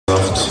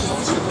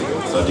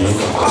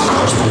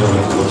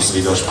Nationalspielerin,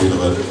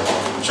 Bundesligaspielerin,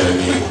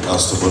 Jamie,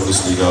 erste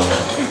Bundesliga,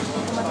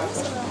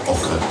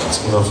 auch kein ganz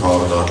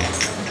unerfahrener.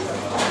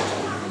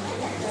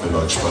 Bin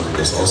mal gespannt, wie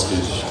das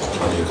ausgeht. Ich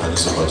kann hier keine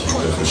Sympathie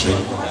mehr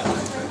verschenken.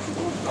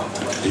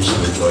 Ich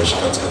wünsche euch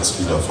ganz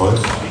viel Erfolg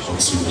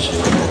und ziehe mich hier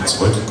noch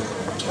zurück.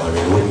 3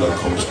 Minuten, dann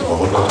komme ich über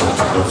 100 mit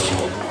dem Knöpfchen.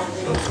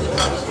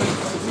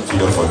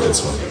 Viel Erfolg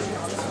jetzt mal.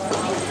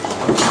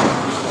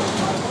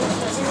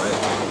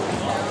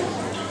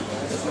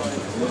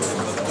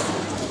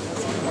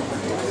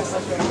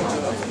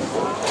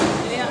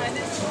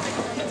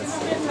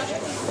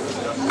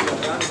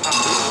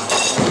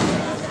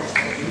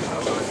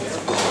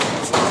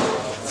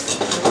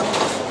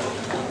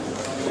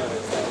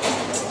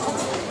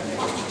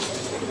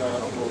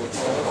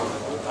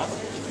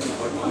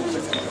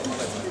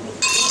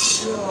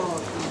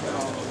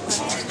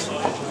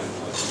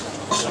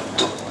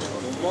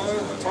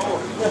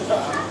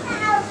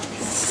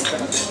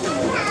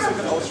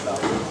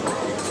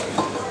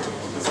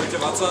 Sollt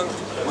ihr was sagen?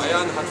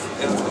 Bayern hat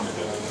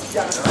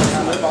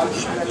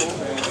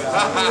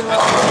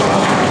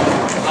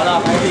Aller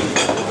Heiligen.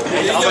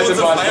 Ich arbeite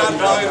bei Bayern.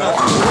 Ich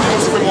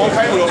muss für morgen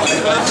keinen Urlaub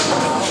einplanen.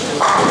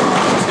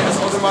 Der ist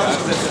automatisch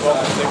gesetzt. 6:30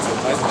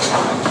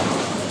 Uhr.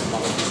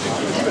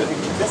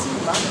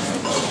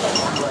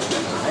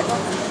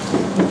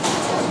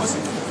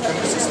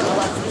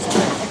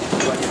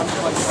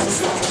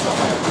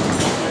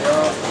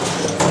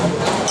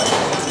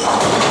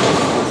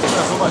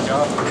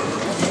 Ja.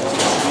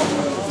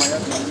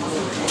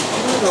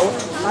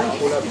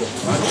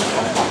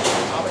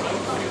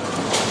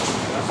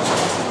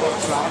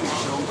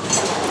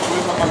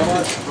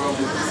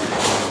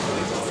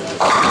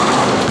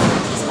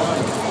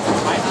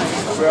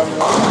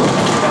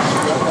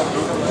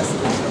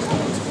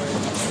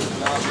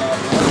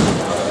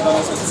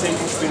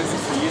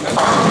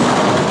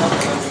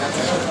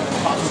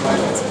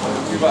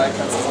 Überall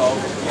kannst du es auch.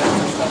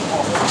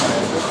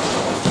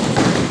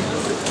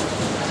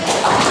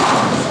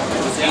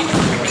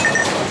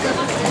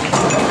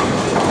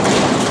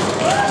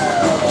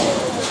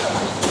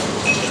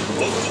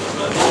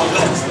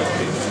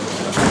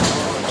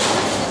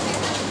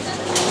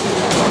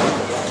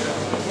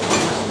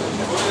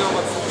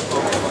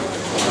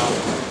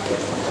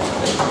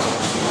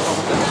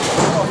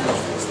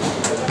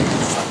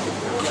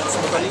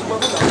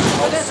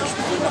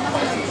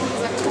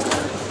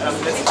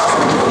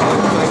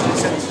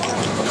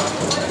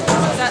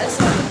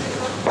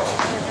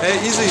 Hey,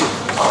 easy.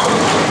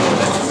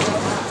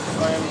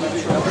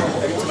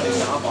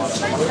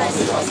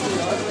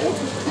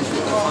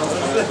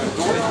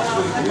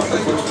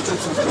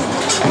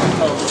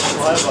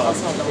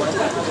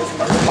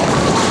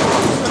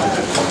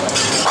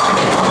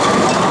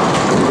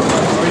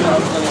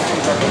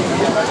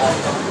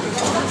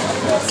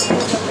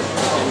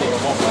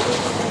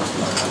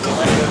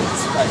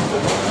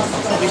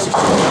 Richtig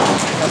gut.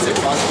 Kannst du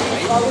quasi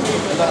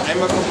und dann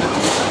einmal komplett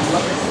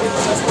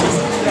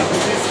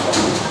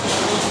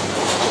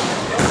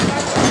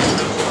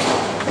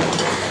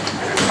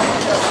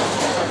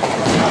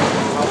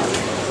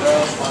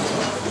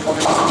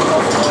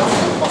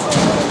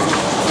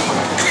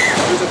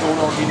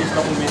die nicht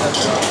noch einen Meter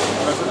höher.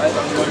 Oder für all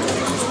die Leute,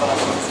 die das Fahrrad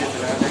produziert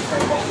werden, der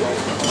keinen Bock drauf.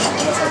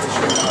 Und das hat sich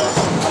schön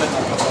gehalten. Alle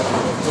Nachbarn.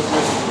 So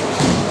böse.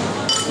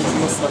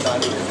 Und muss man da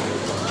nicht.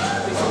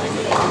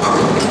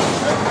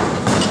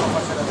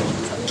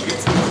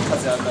 Gibt's eine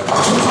Kaserne.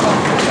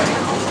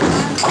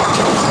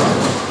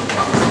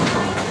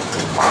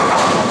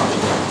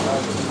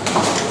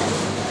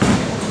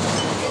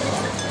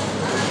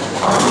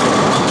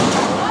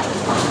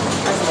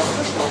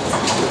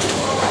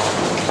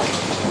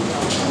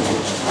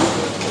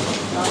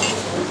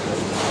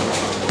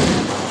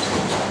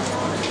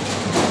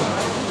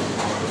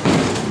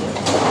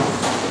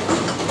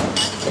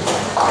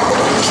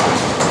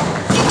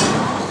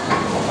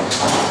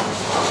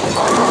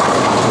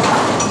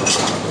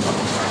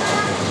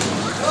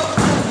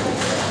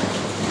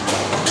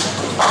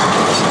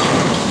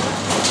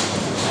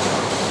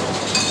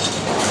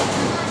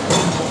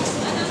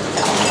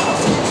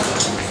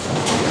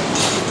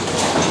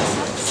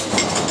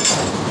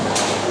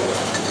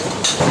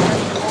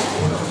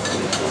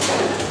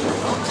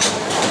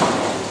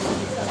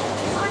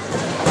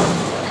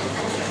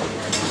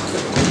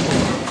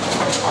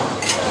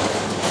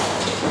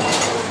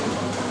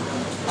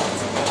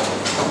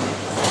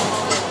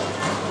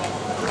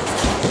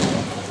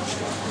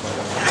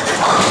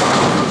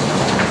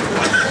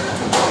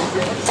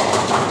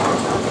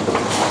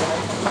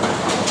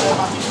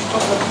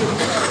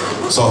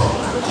 So,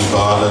 die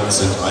Bahnen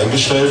sind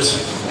eingestellt.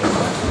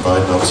 Die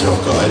beiden haben sich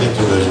auch geeinigt,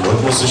 in welchem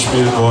Rhythmus sie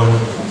spielen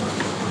wollen.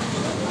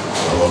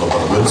 Aber noch mal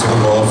eine Münze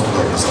geworfen,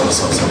 damit das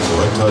alles auf seine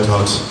Korrektheit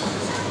hat.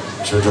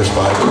 Ich wünsche euch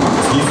beiden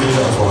viel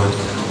Erfolg.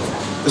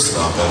 Bis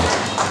nachher.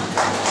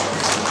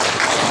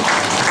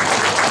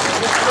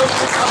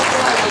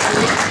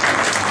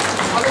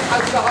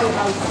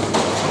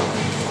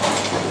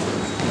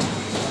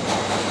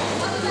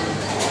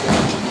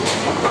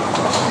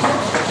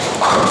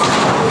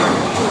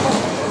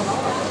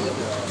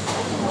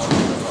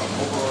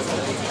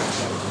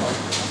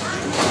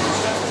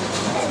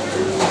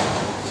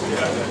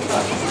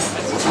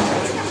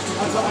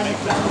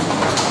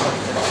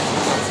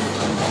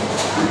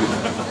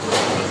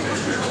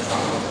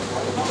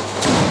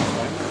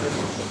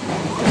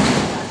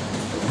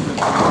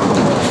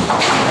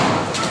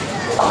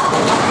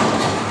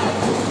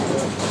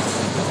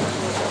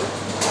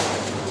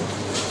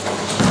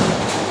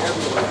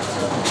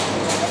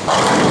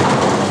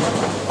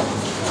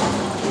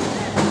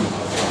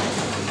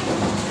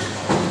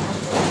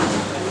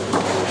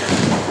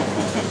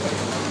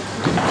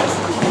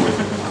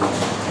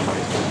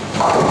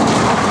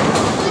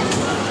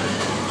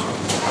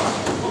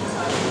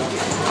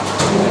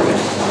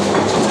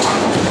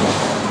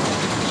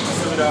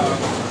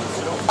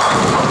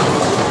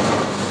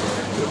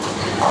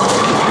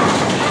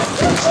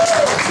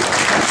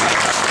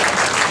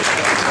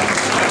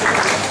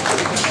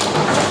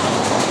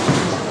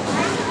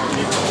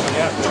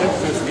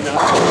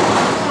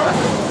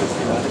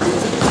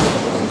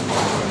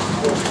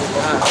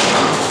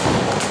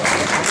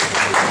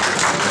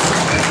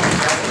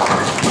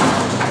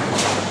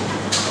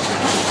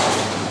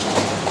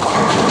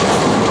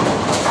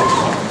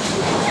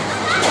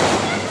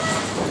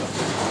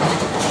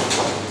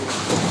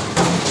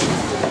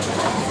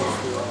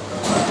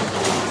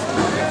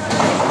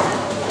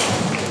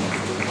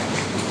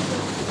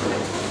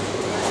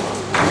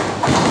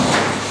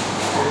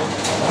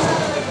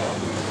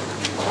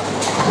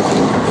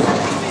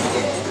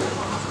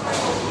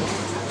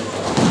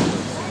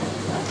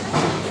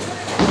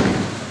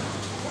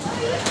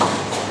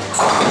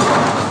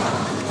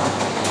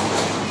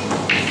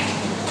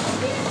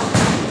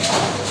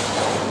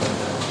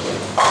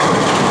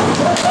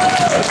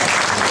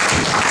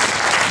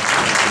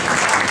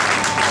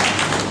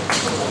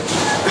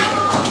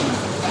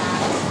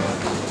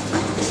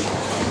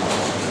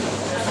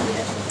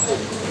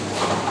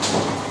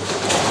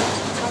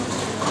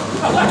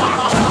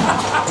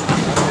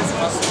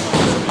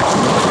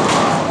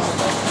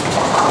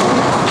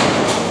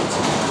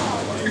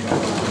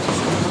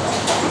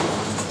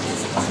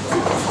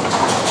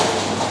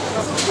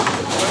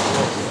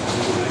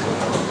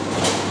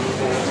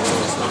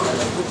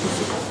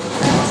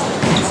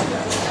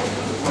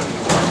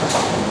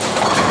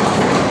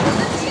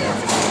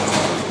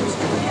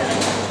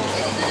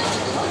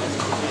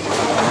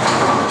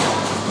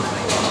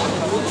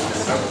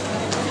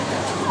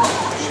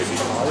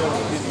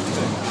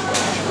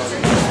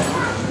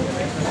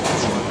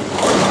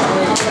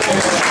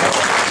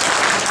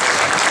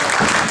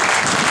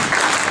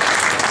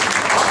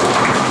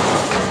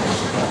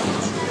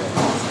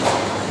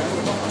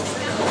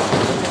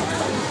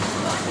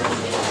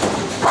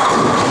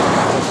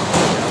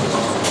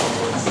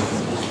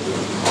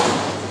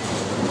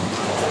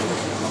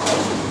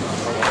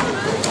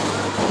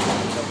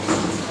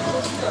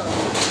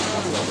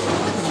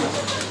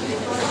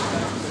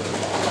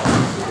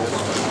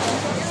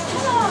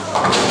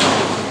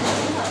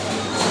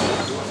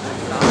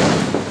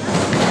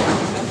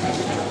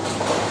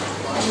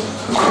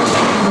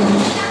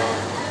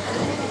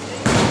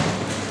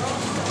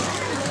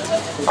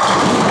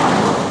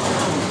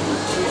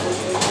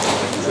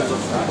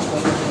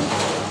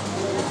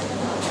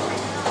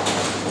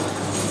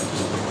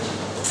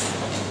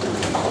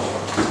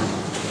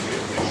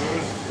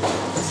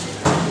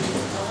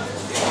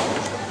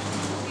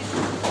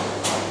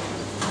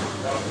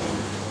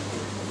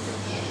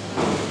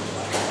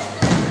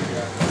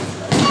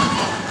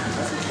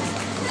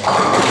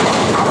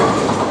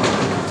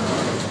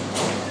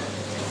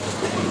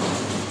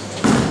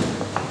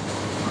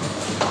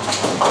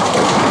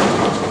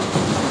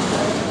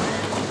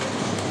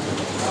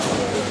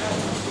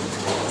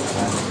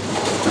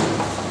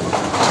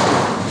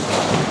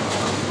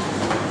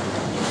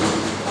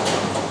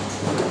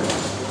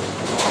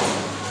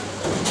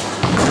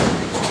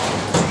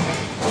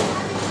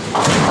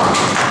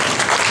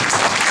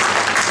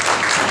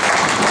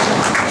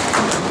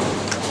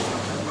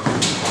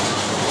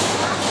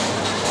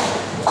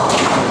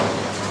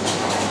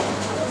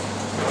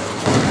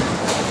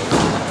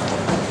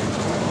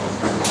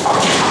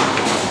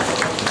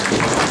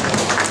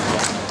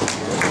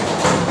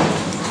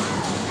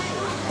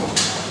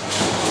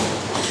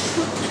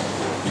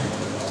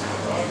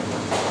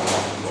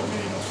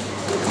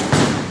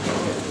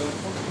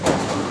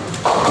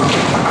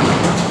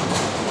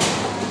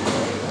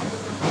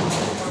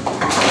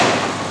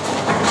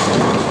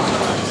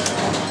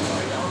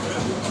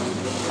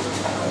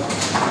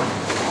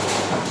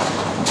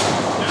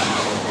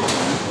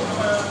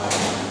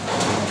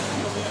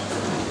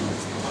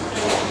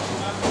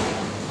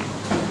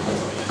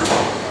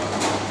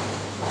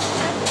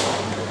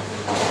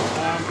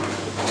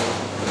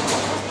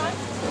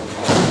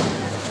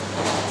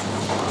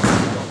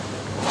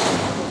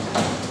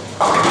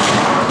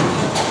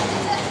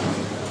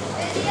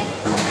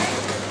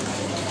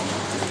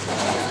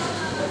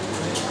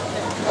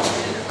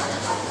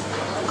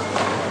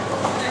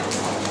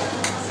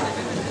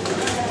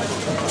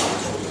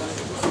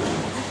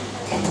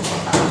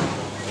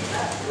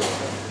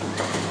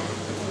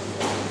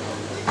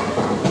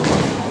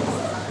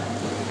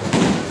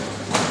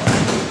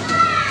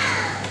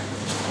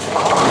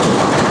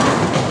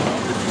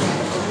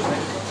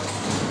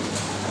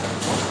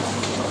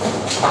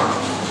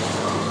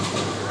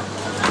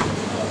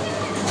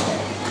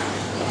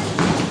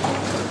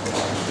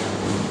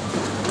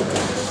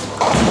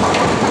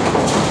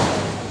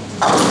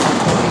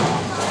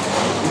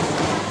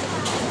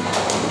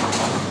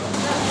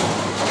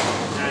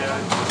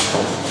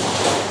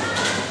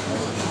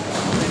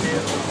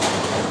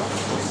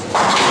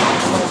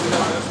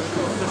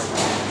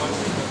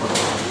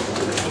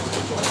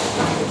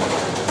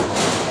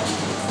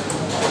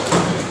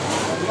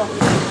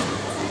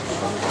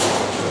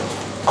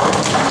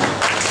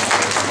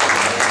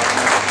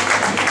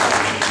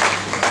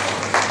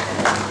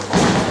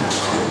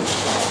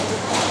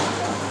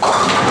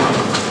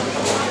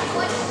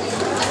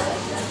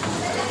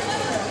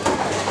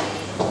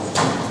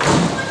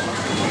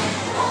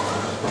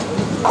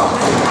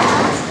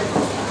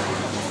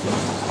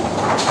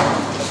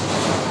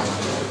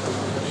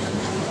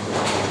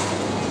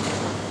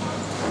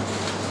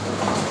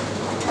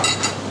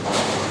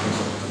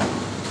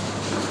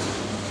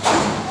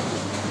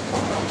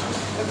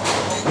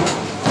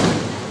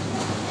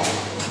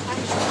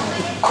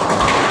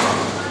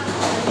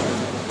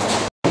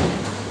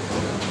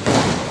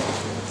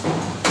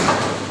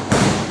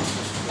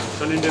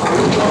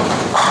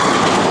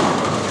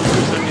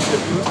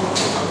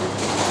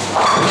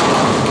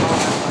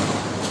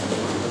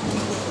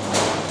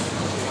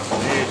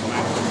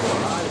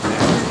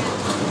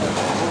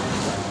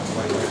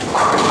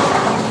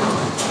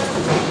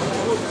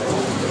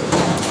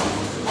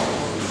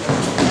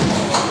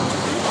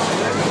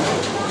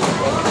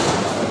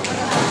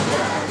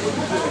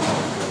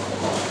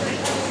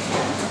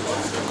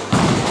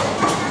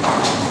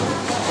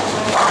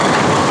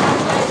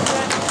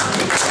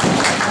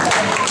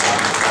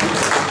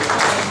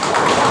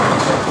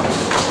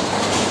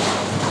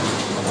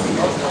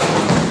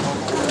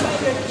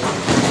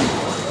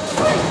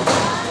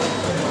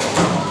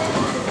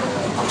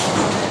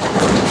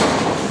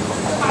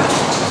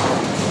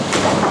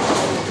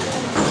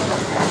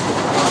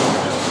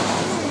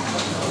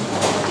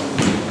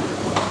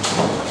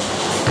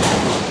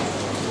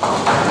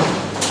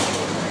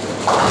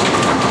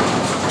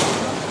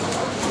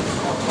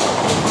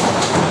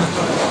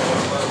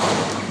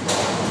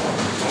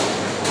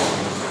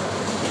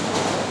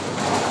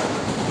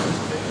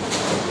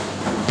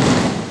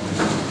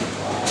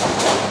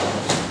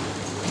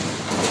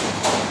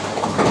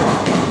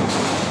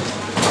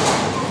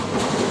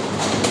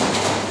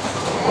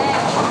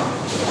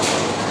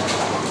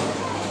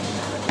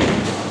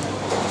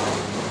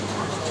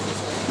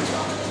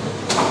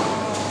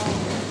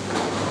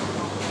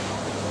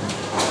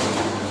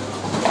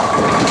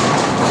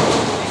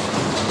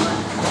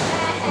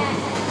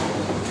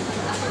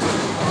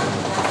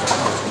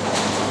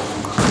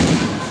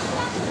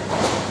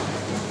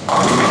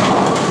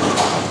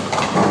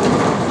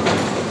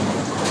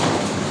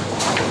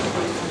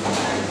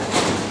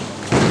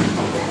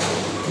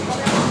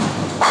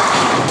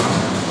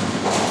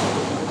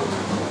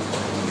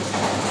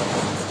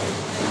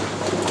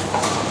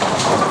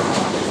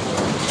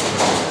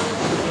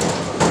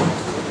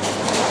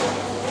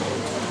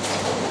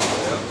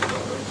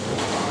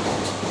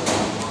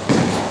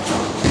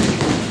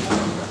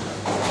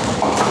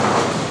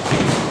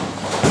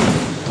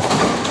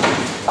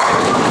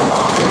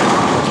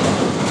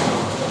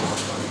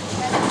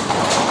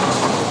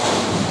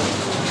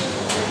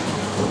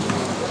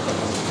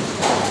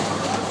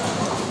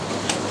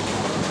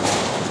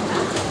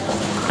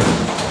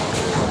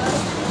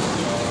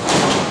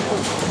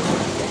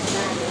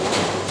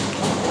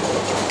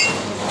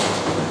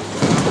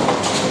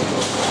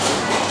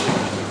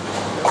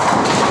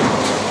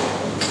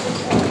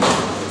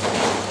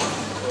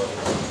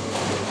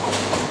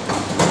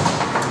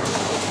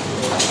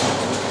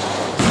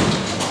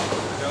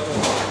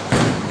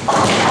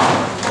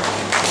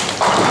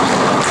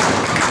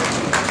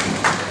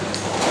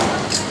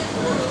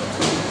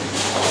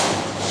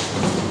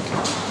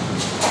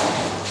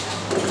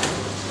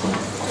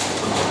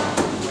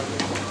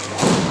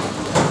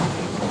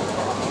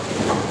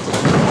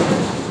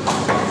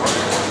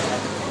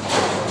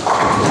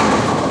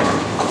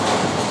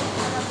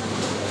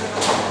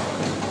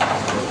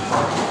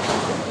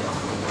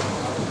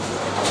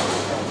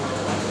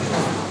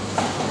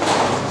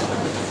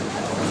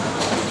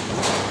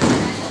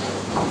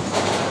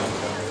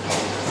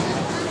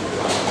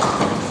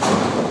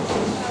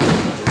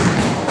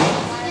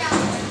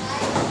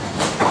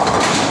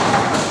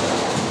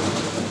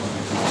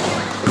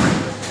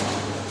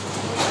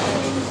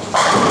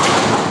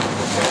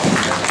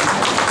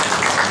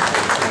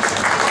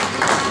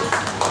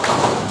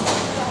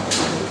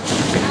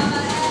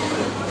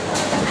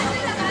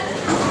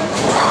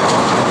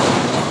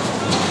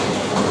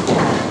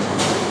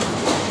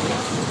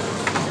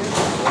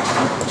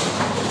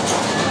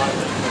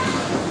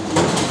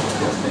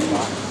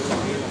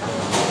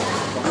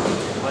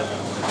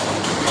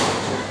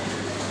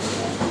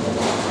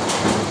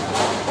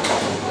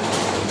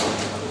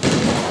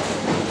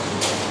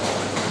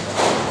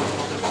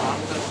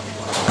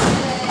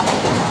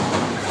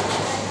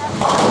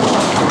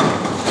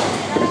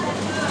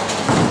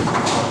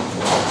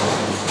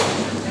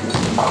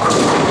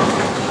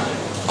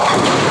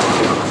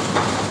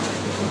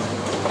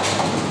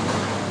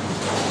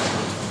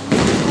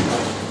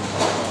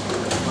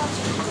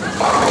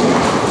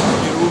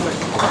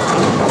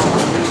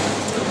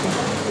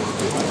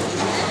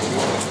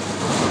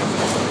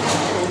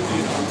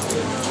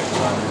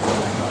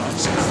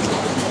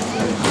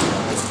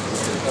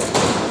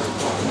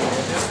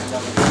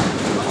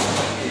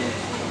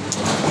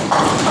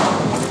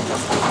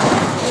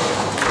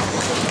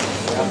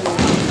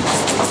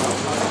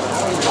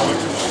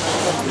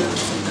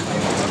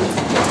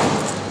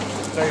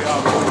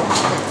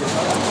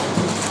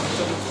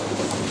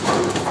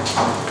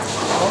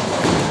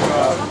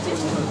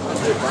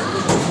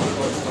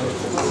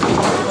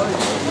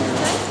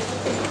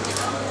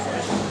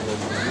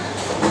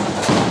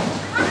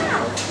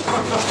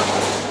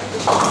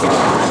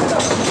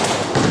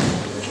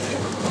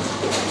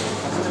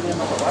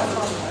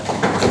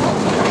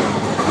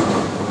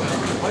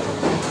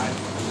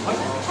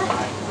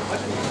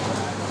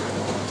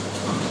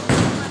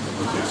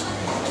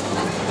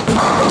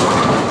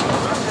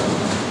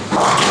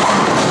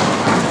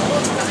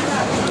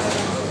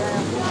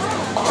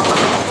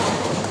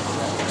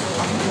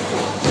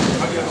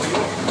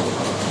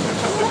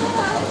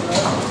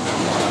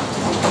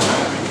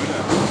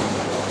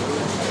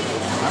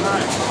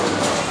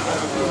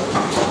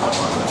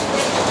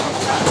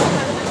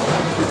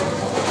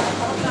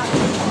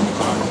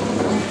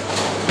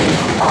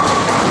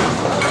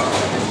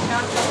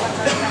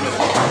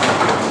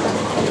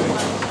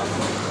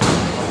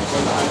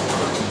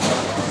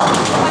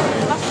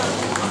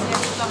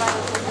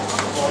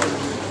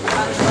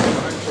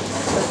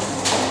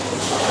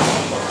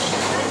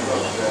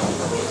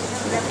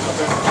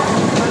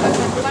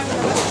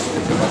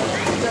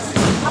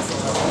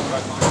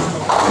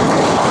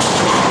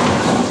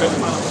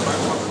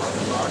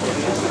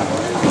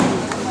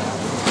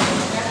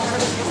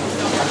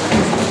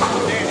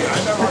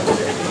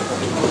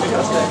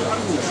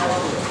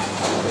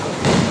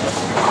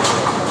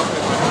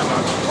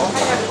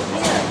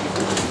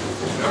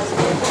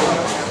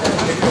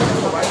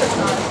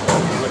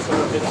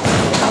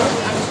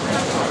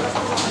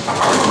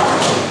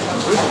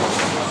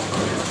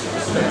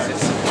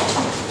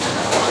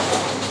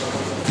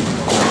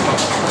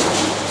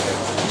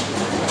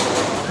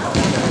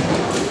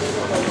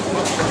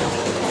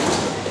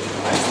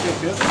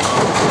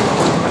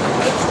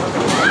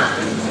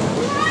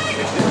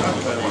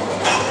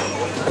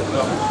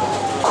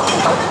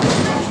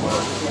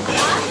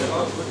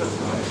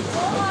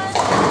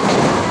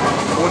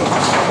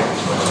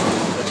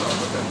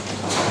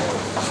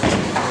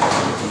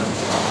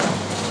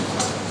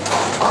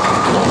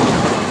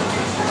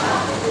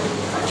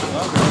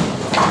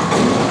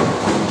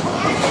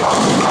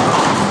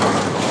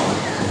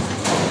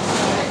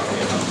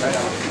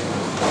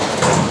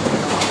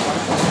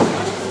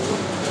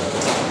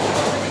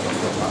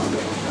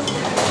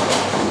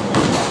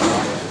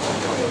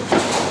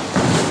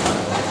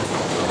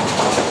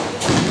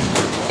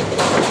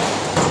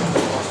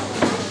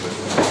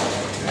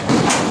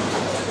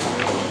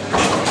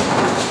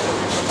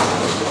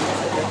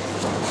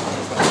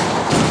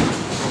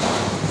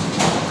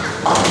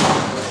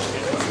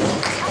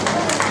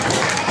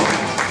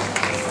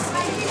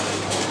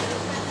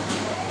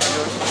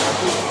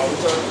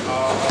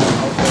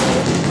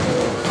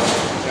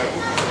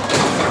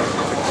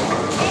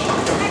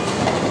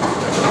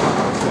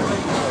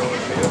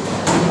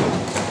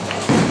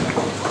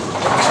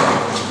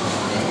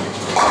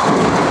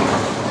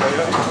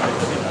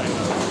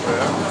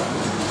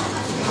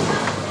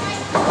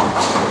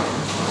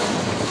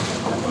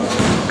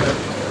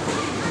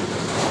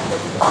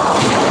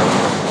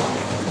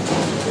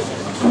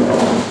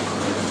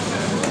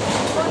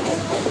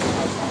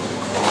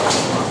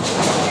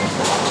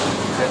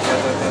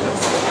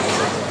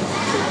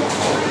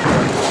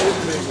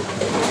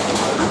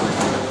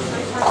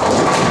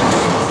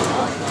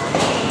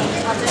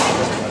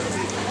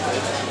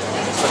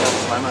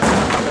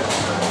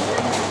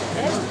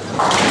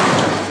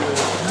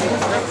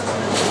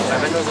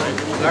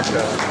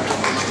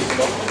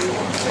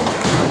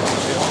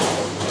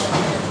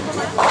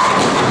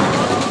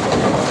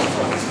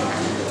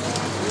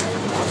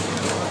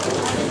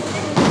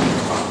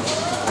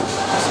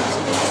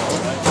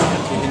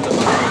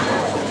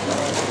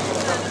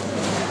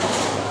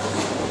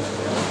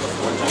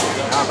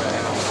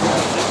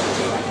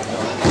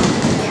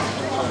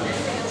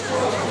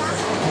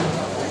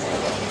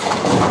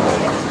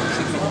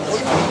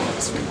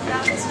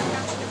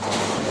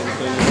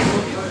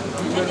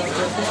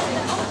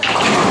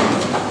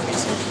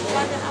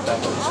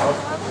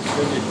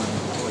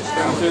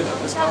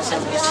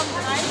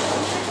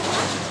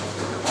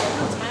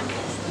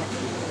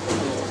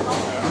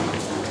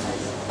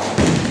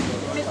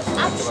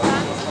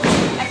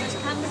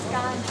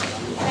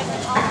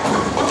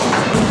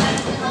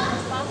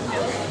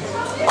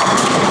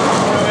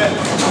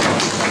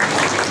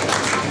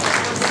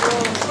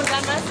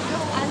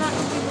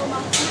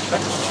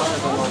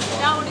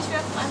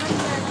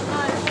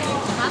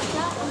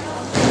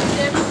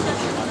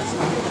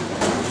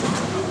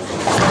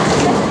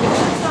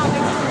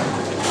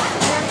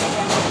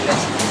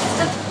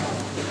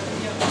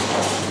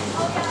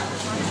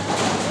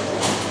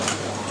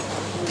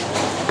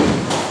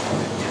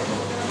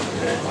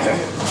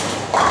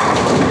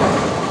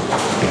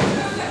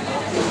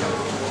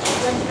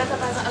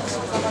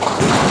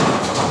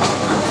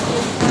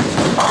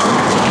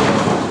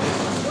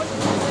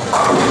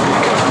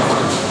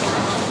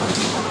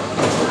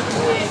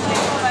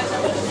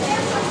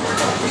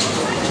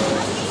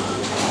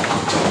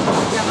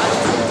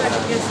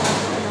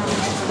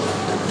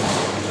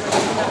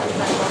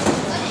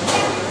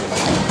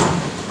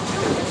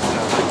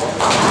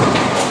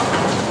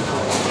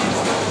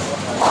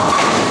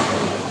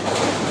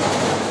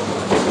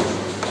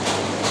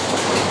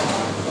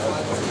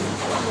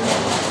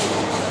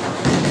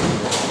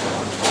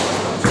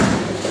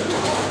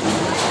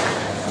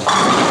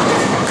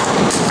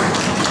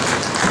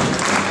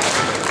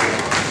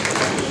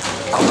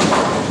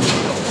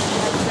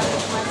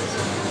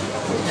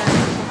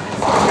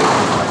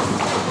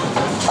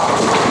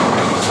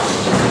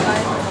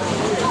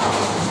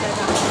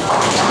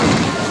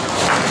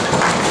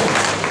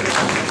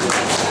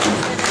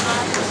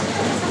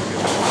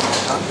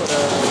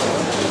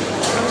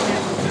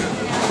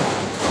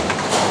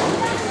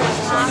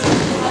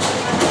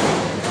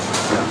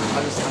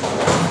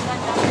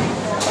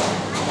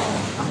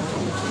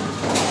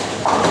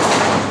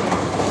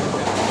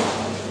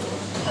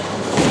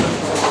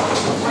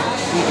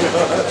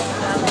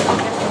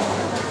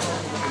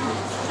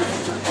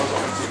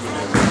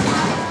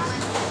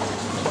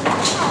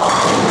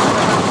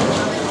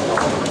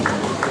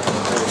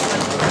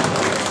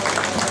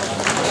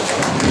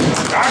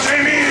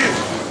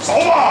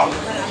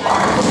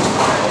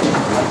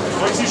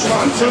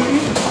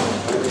 anzünden?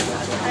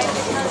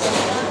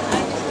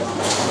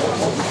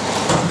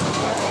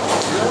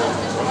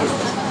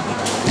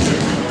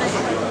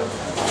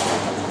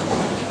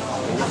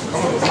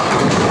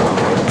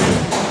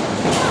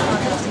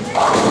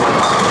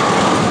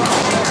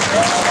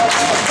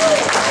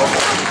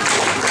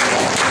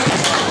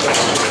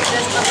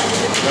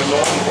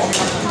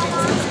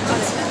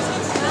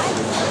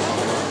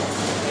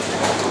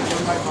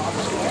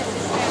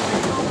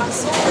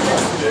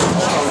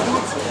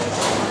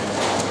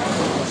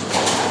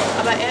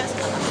 Aber er ist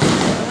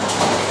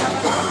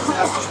Das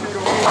erste Spiel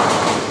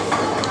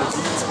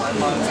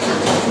zweimal.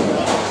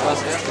 Das war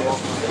das erste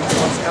Woche. Das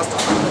war das erste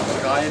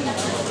rein.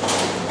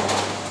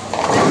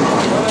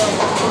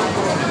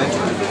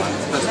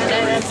 wenn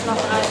er jetzt noch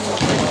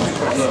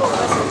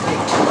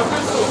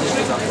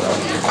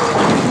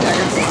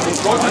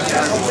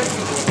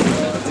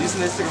Sie ist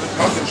nächste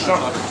Woche den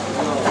Start.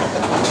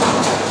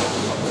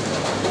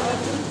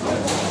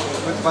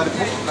 Beide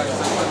Punkte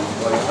gleichzeitig.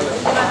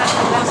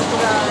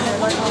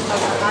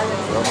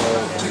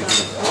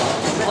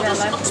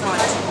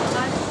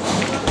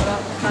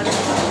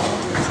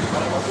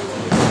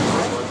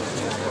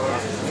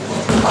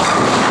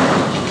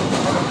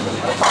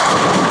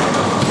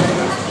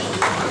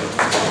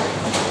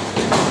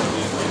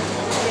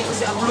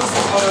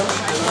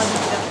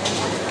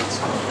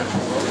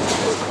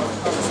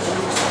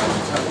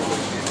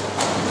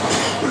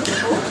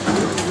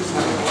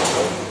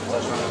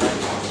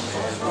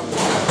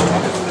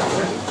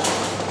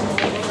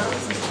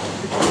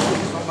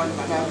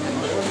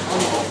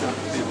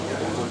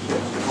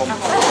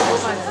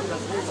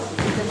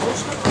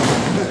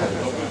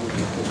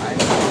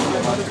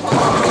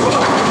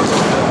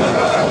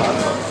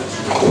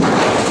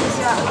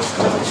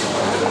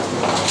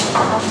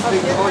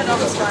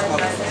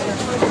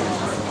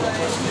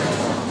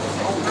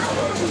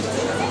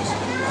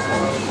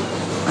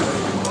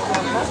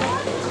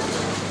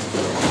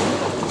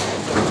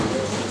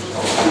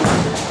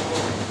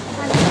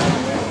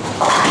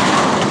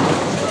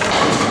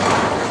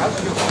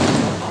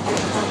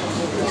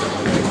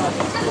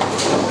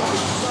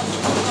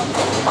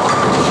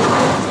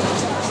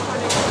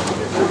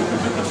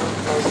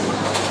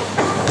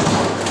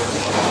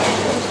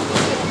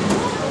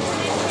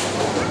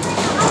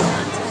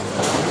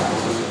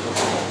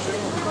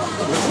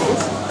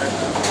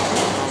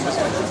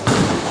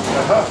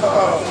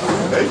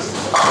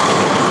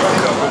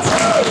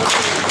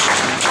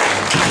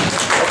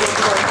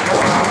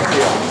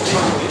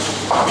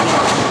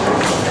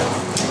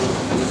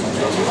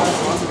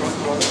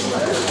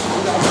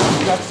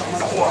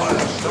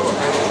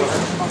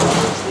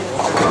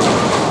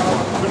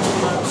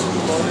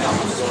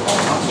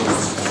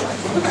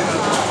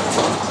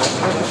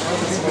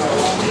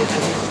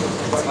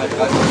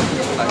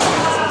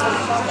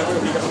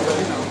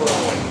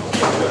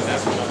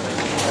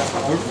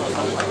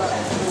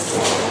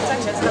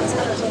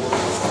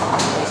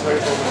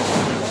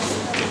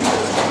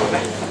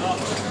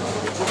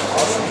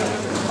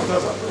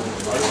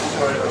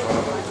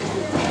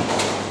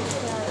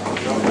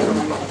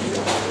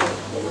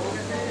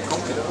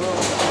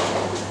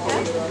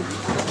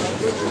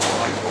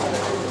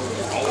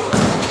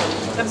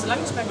 so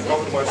lange nicht mehr gesehen.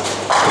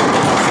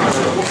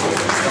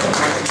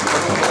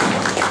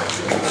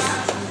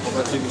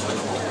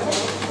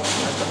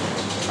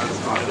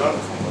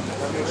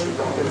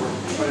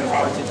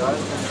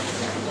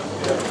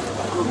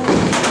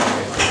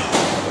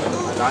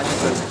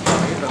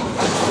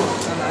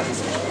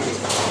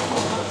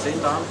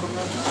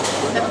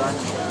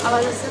 Aber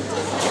das sind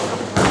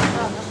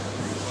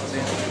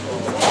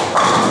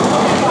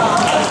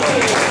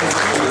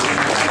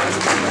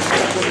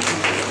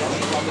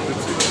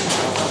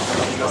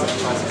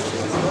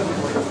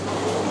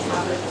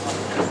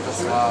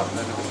das war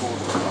eine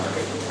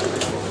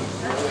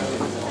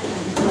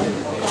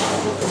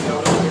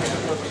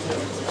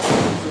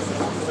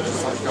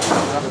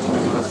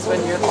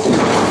wenn jetzt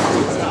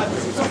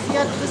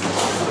Sophia, du bist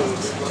nicht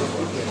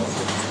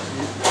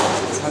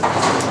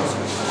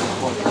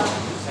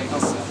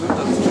das führt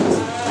dazu, dass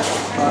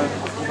ich mal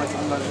Roberts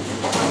Anleitung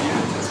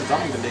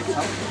zusammengelegt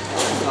habe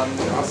und dann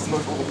hast du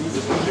 12 Euro Miese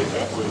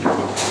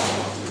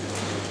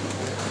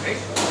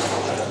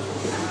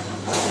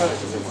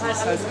das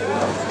ist halt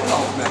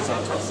aufmerksam.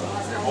 Ja,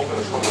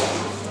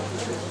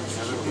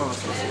 guck mal, was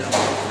passiert.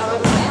 aber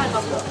das ist halt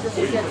auch das ist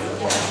jetzt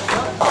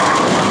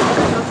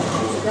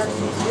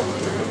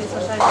ist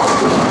wahrscheinlich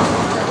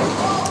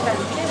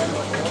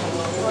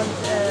und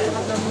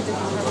hat noch nie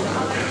wirklich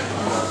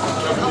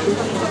auch von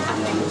dem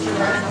abhängig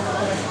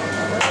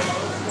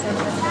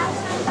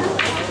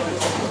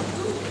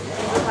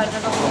halt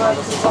einfach nur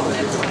das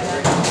Wochenende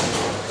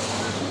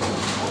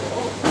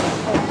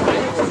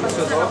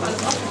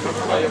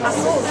feiern. Ach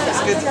so,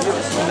 Es geht,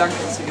 wie lange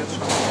ist sie jetzt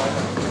schon?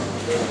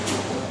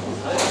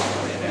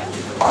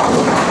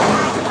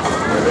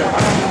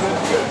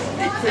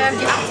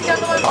 Die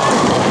 80er Nummer.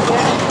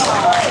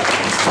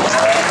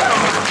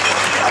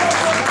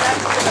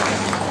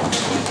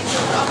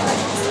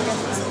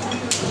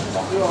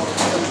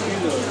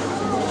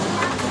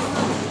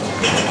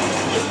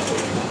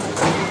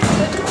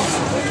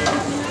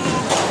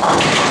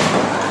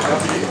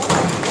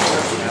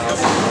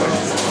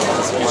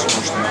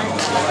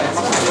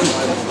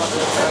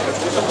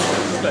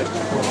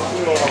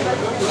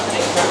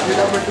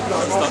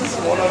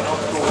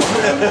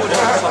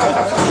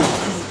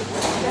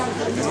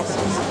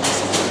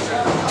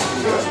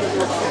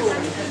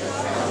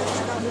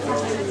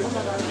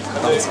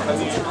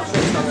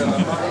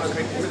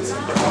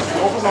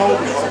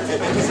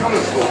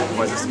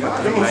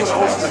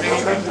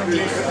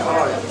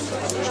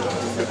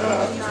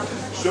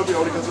 Ich glaube,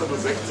 auch die ganze Zeit nur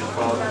 60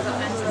 fahren.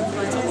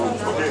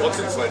 Okay,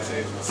 trotzdem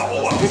 210.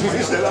 Sauber,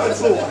 schneller als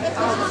so.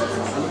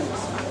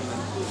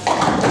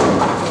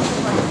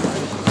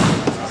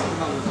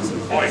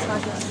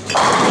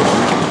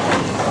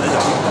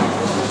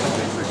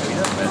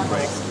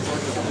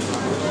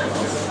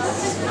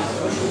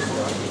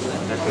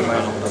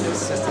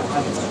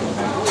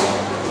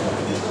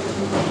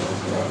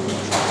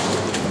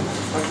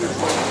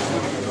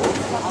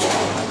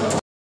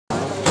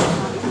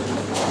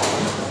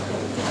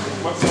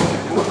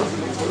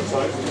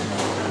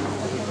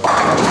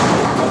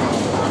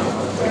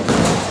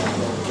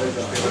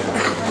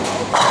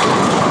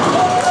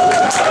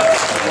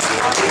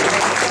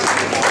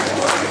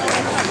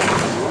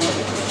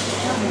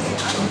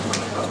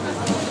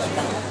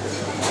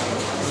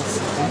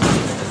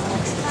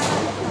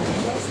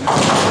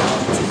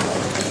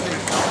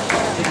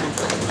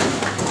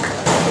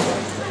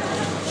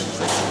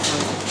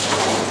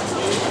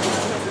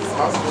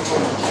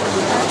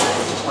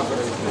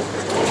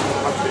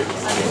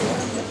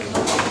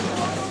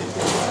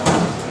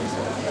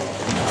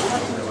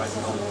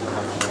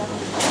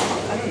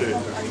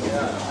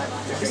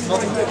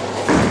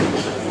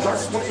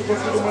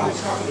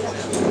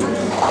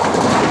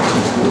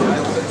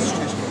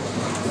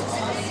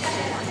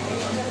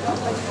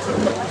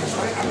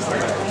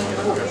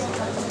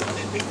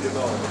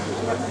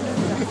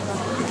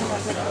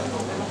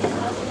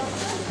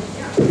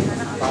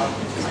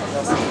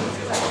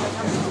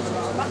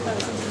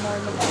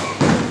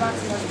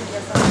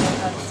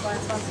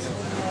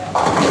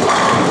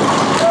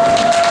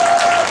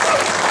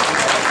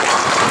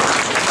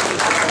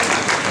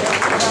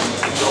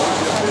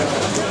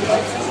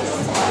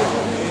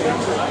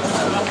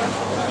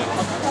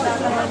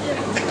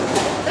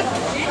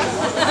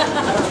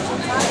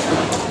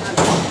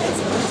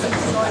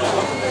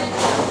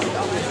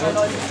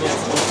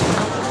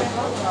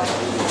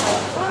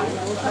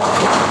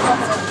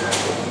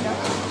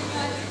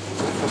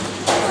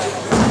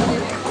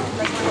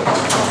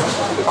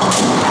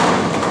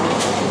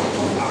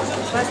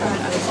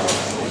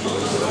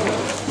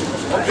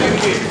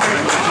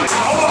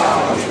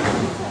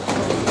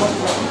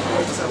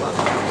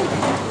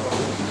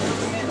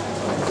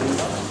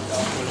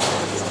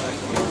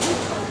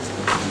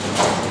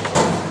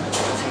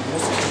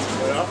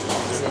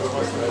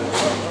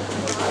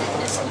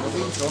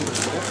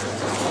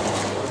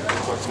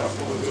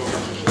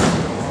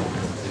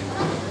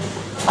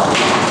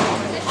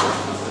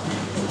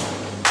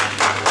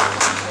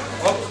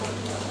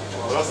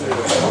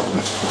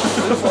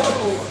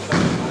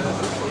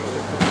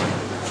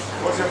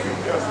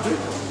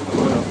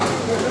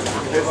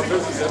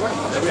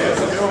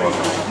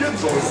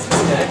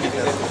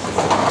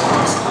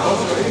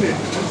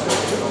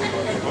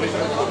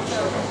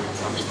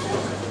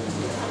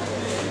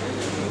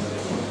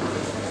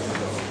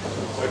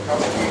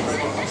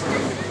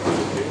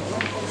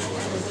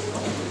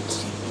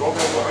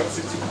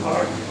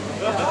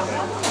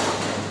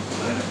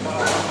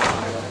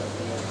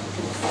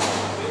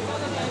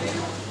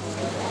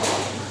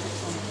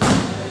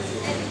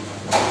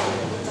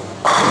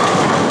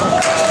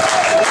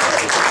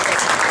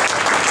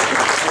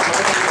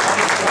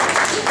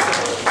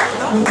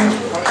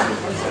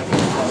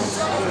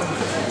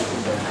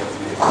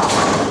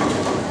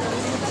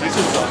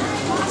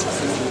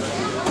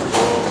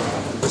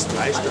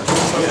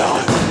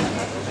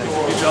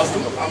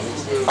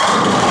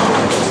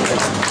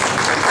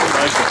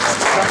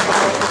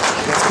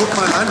 Jetzt guck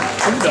mal an.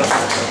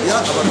 Ja,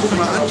 aber guck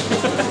mal an.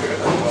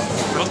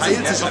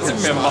 Verteilt sich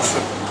trotzdem mehr Masse.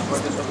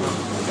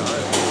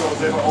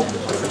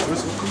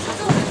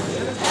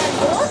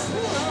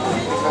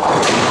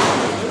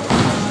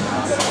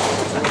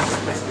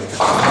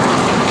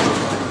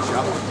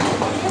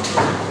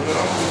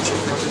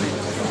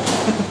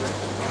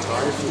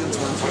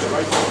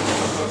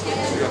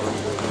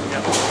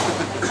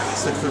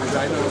 Das sind für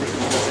kleine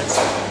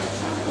Übersetzer.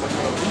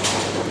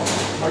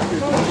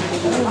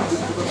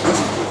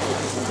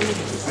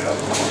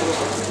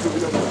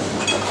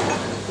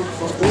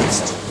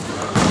 Obst.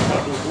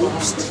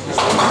 Obst.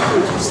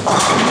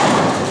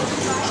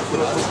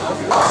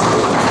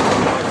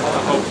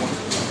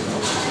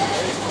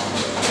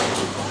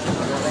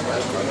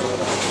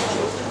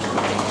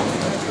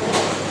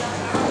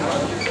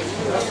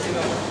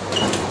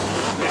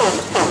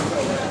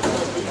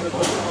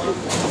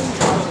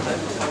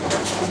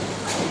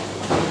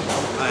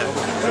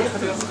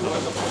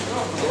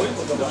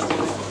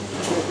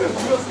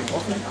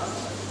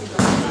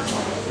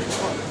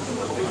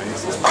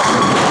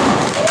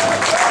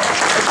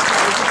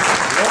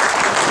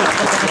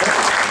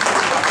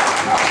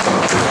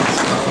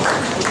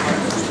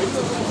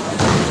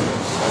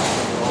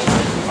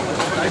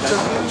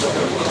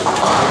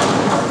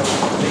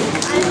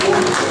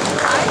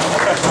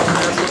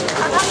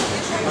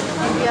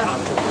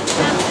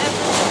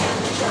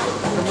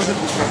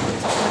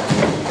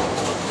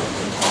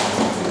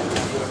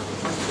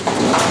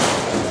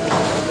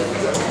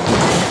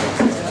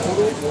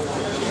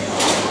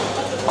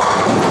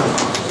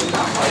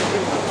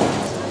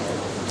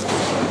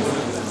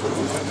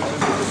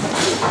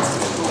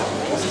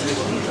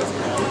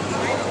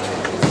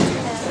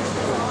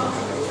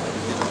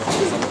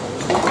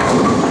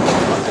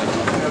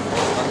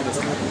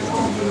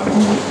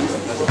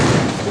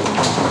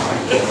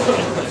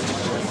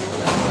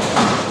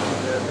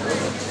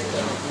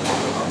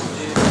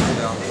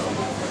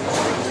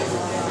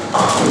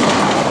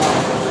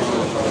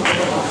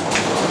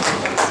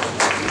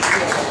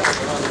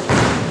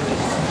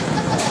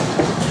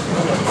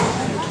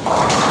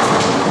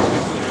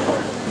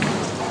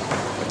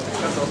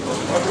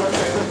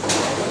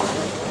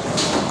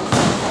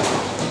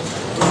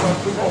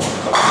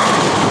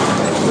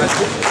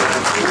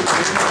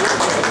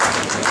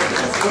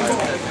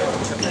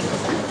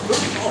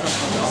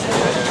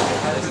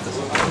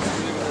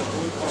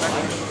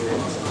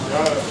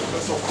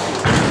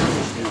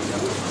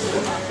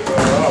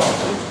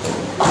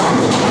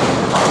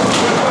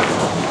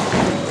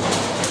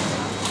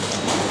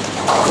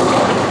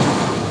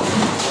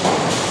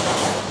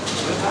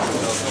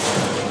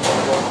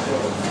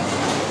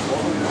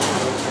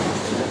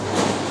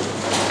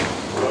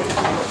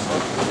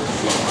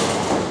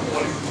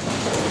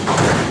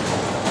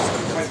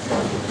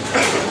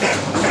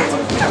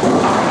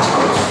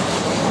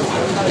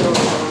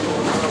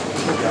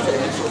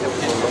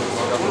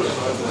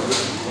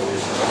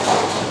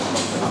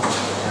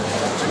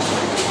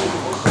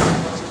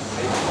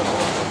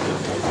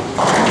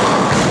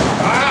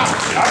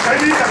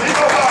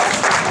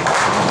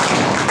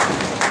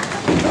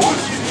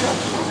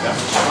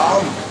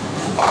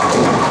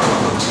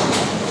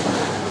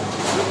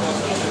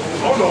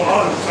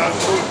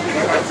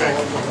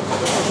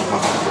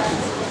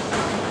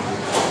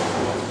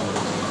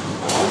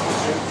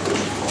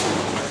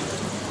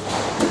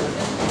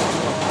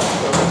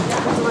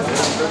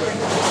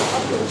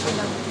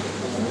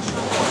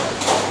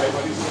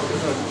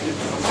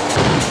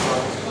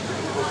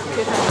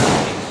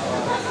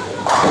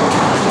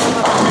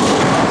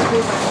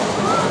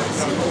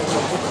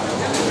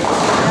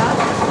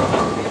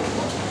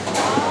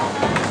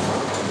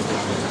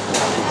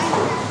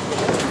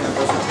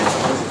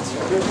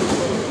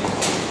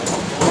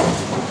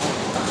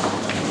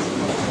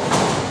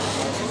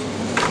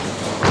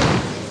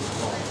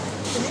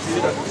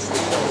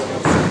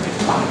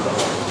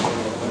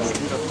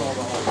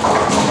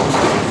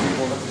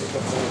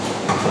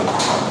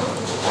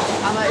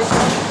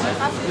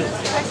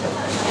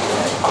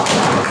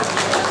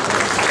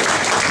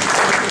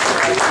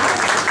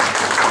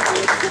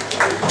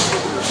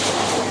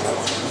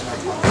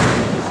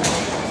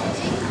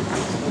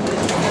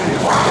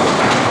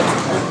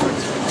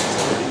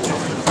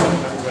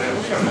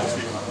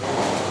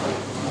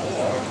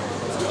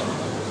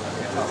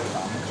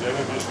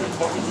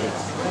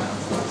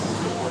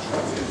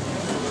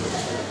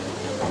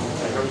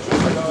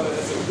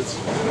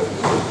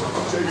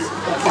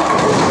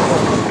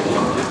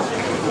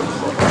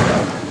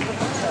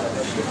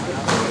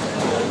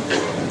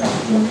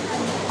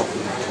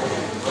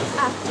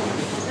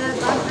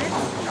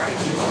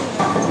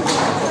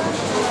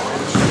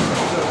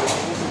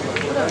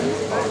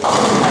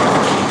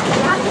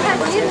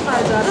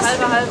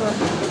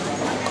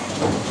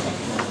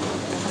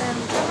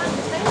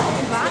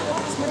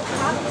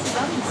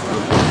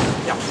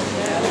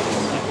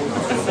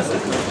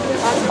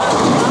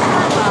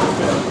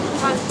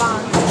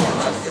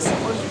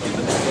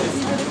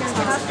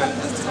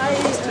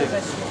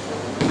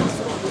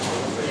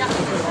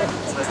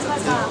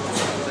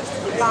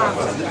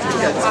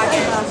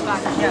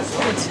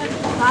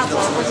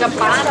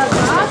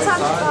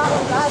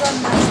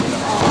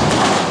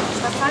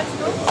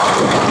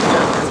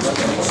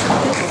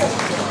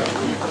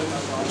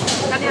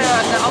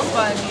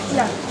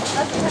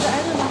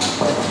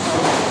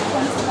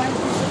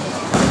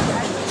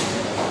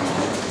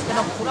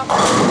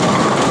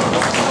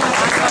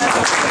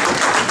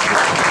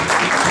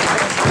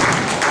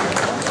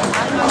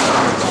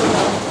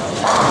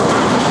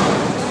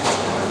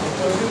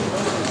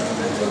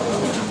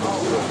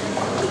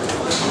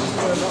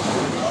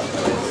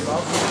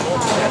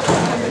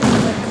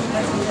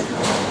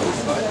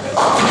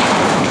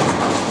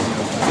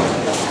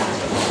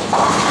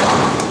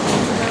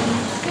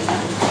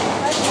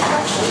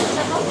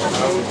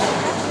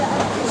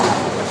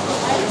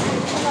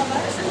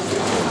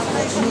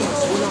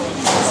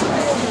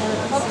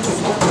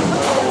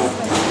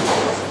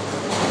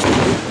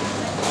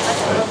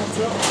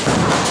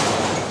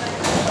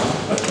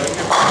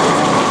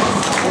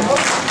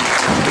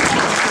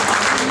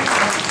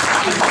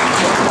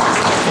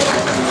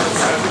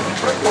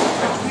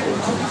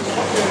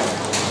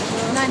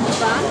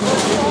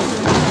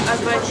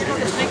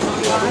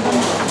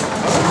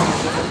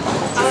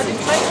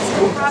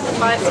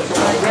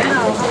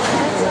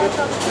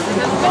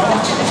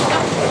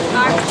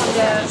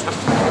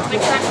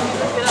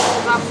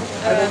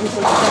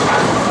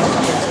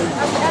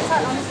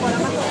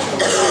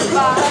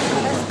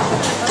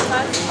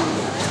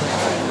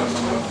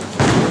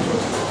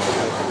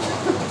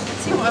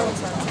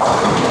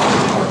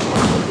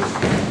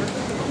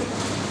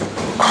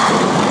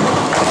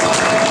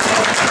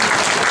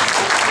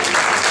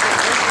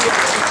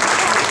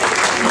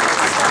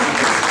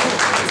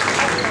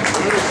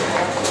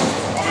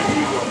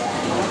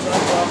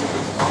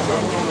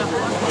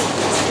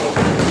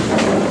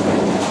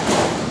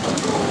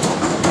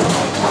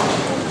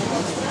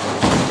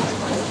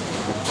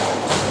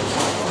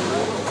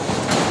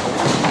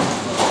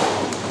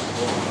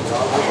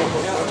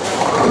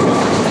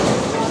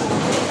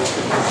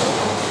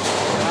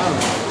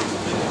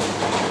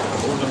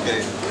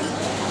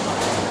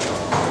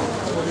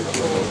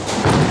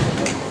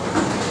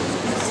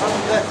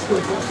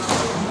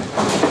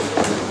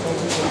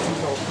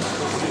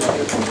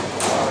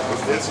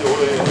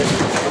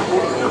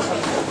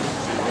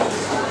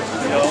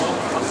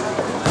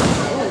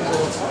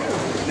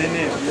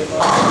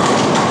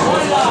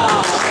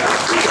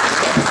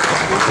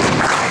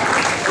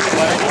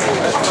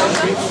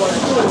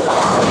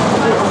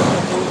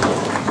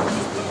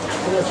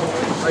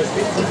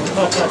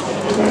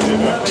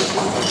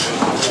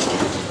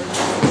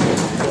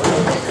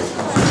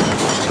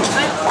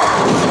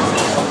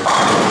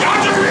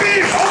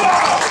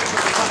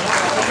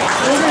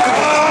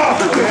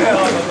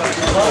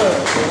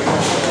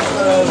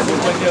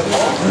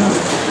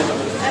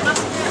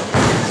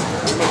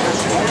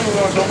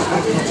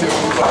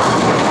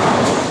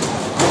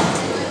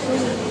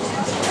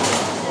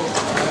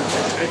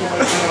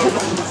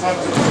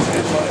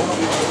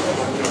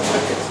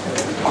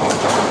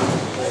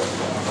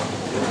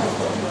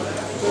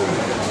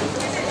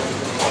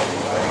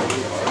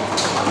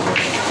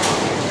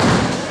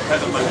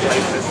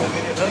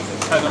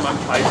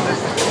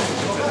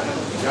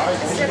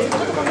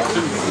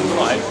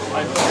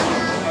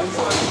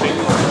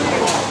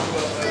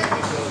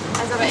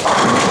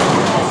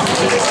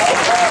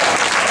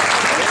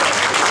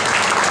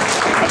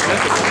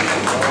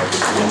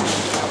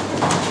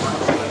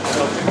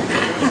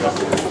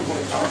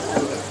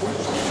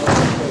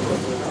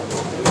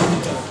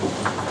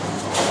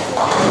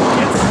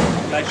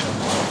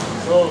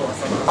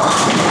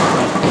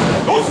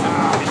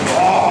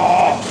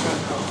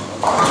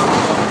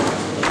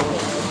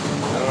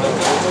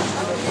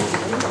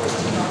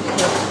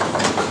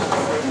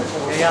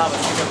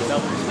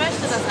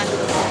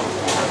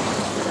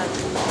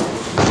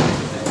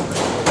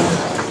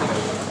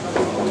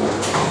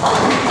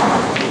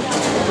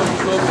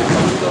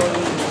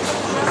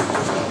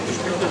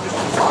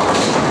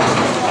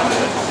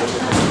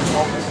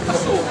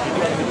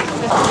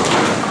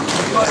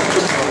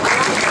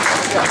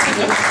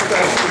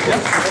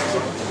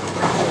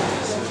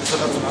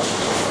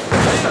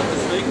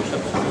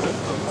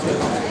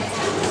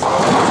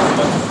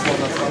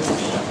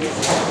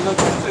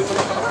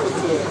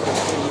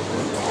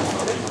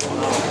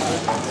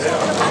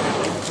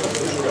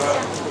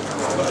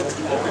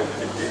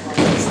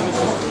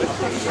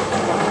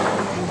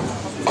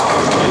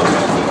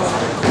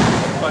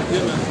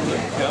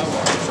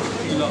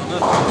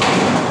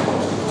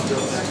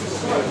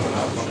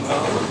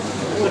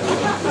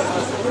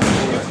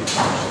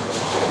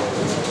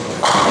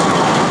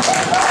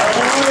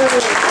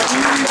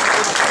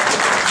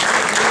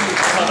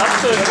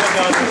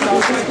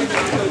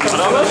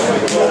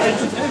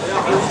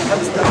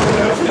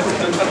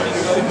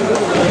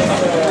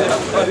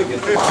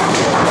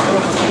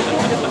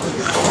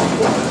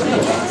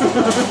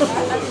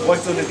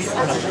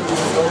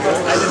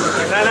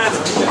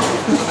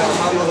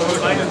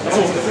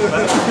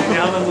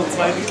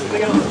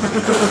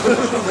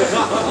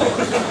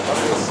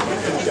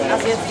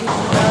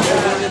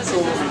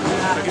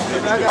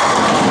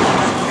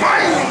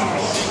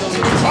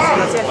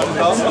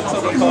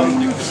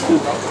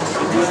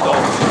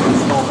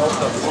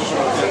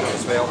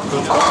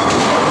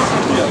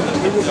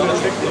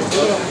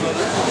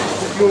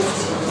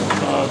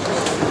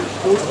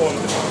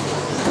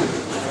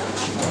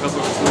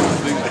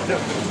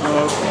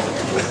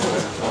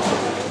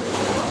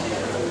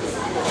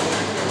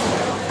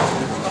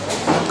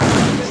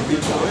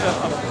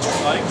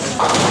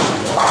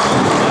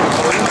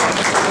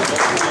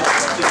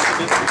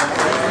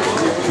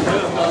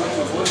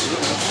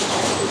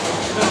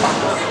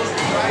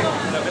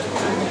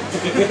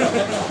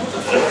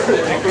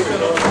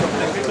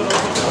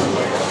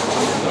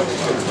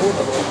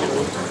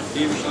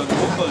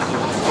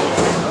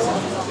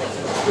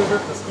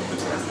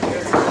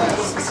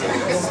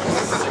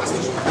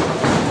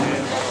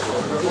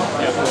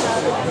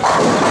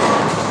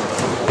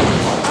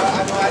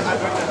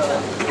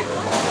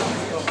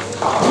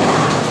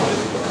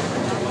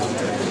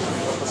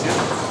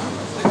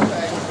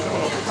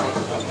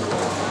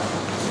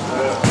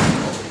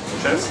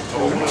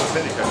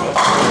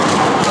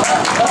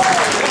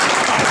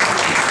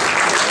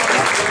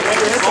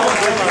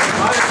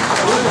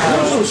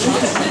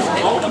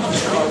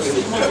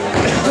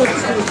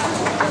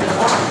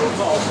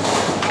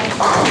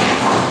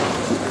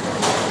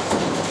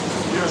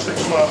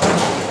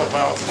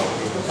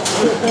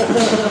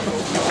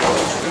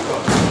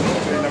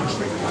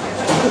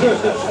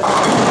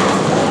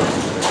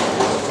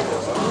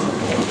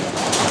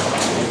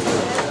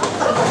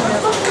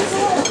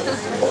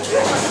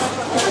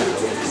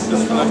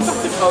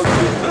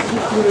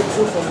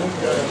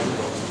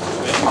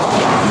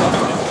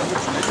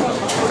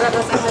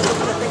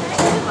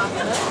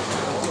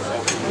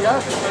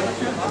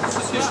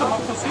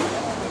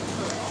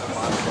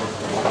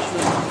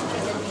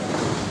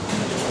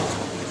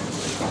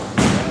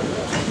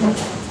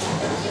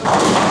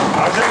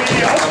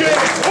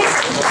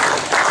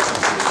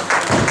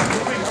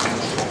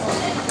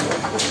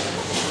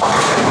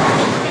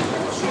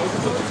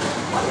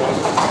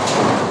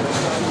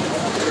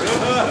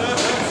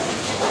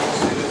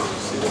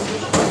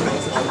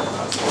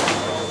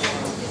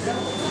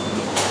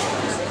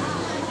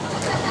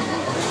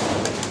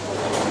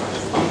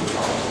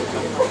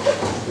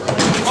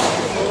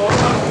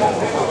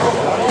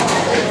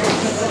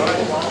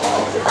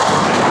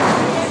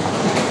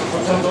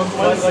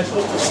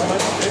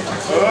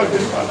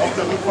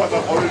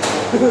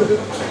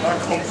 Da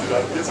kommt sie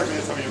dann. Jetzt habe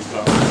ich uns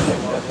klar.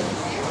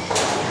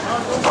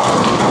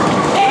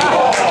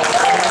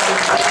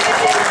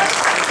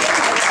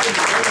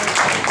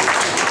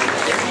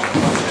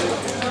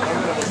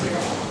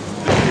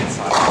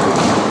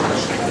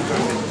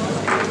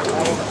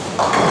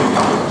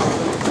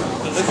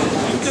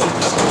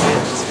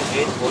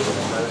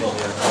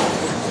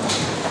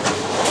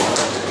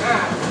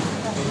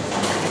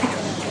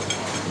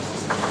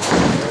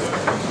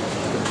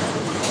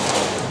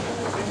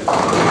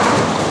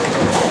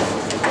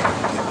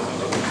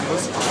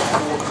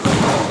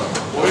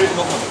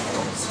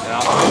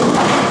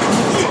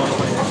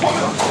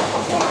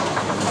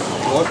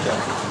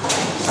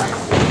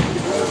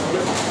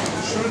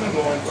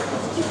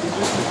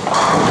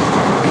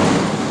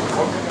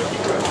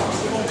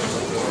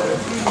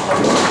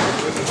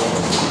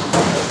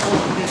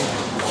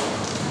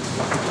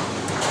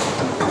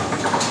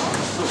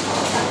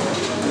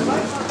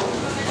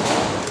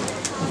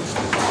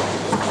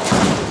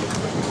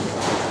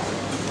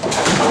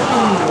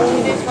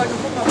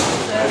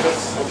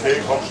 Okay,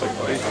 komm, steck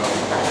rein.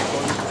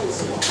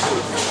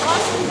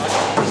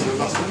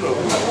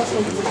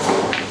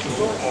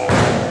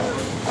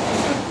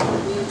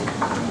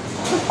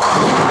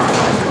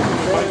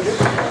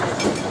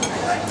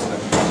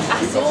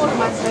 Ach so, du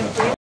meinst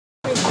McDermott?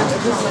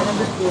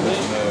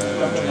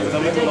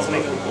 Damit wir noch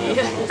länger.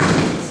 Ja,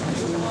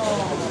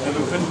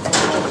 wir können.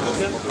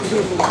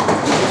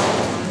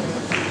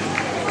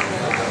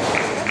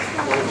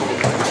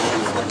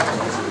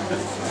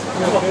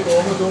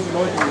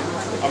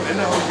 Am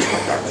Ende habe ich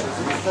verkackt.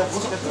 Ich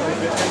wusste jetzt nicht,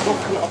 wer so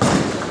früh ab.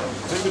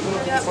 Sind wir nur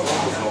noch von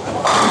aufgeslaufen.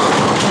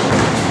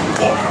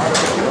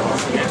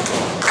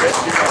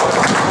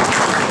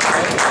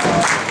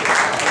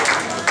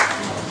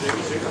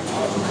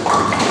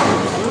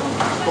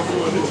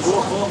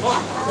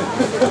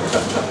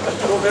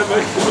 So, wer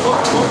möchte noch?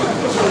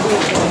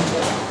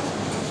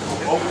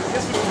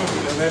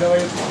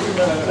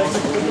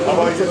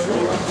 Aber jetzt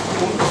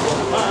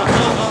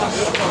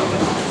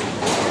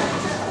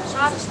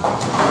Schade, schade.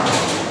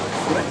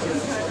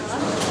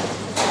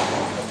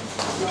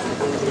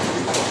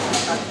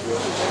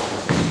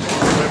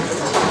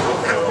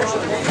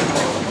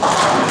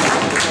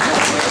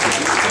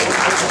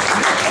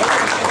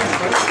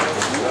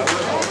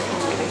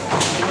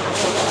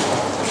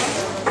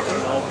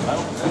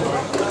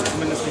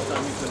 Zumindest nicht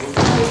an die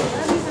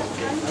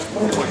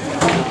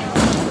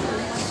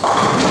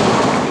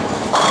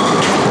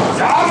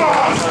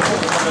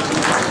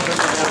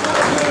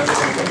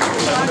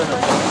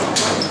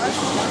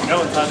ja,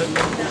 und hatte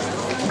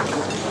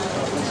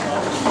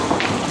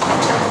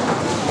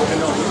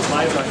genau,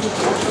 zwei Sachen.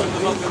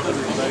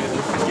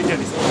 Das geht ja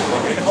nicht so.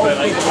 Zwei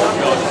reingeworfen,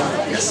 ja.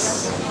 Yes!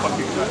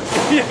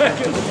 Ja,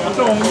 genau.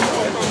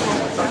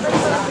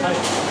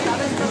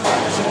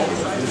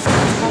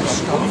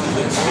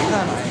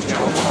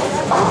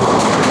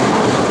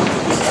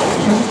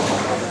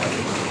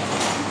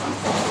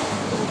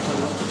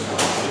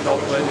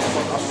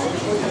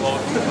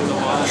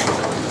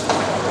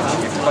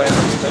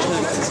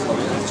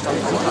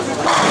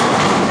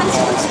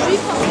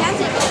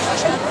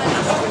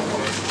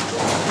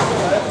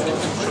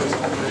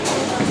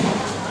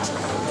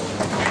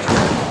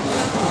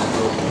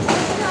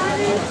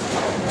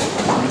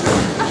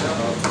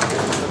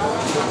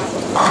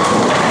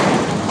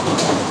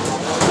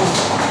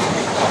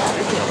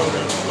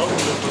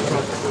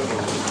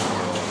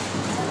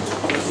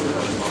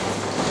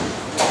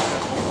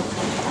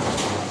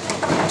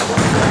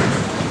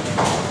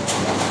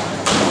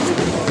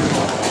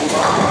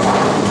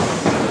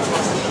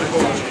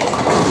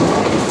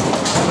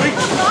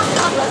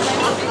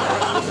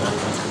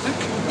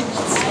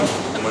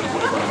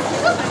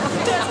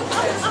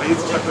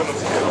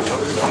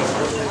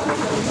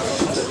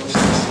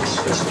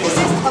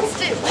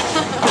 Trotzdem.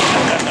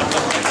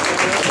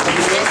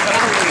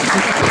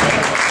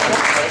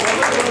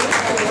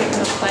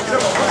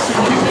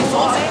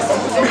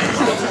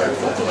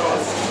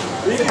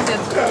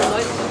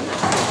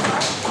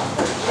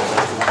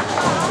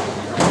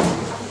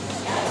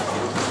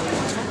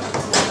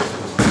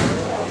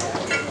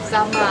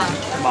 Sag mal.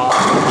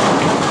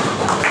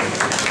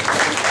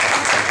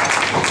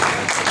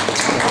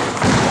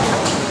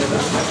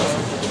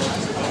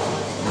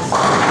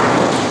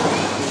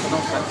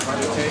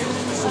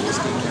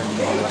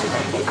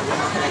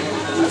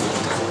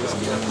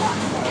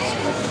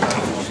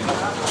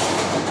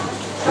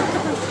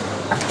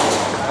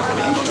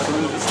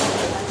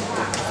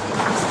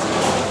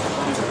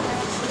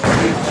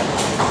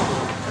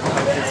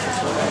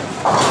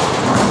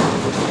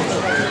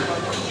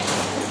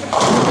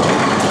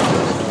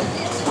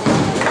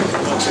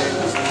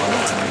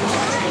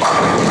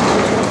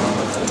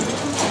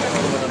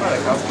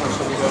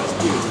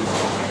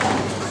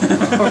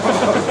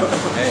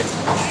 Hey.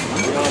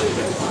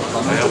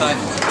 Komm mal rein.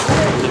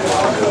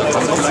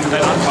 Das ist noch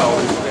kein Anbau.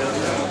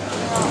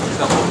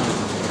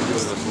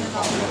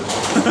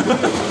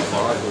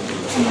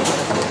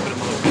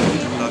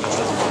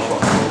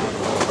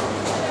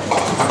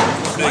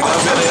 Egal,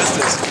 wer der Erste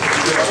ist.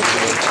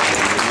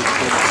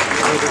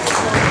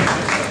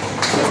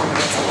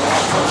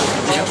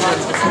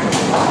 Ja,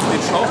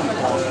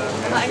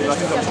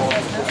 Du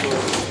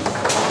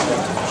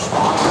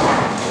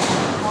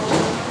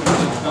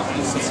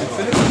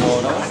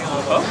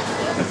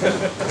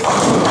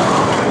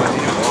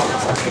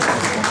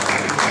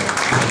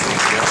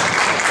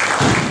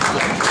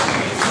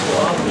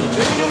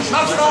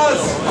schaffst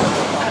das!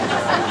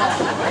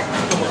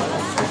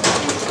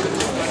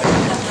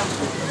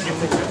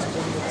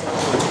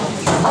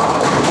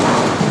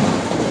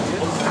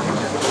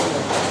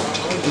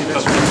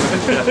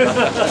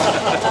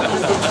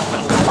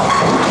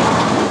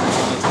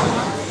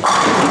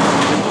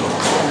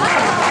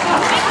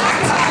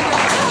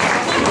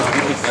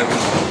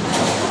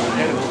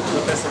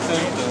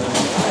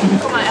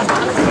 Guck mal,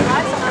 erstmal alles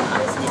bereit und dann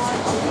alles neu.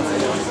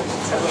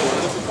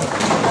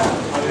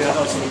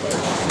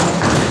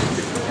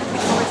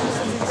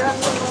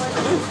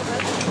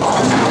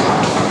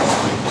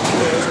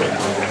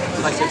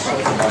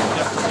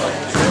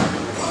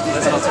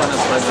 Das ist noch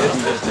 202 Seiten,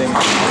 ich denke.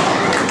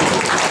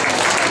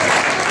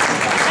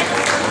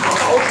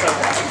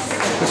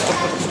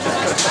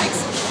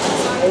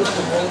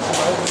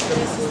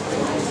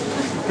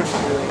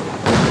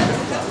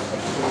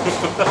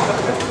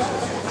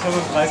 Ich habe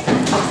einen Preis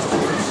gekriegt.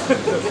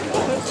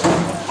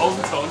 Auf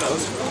dem Zaun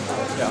aus.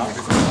 Ja.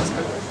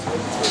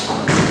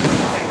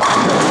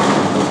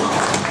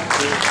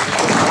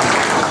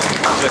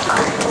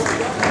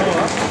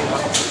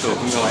 So,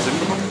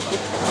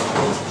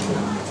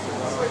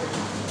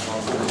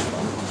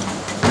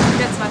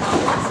 Der zweite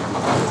Aufsatz.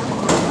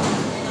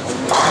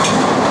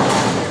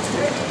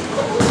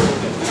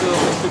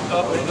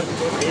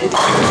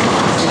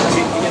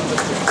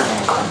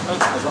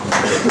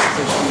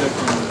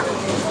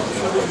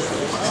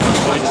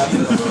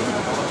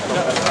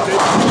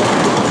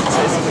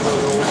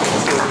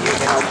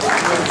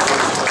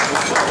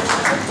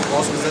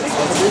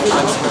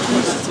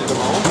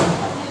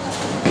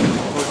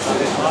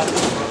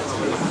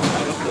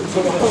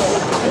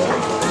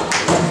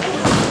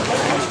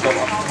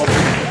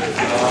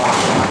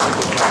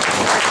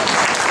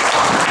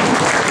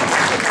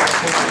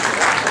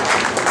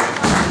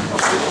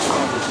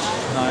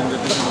 Nein,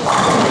 wird nicht.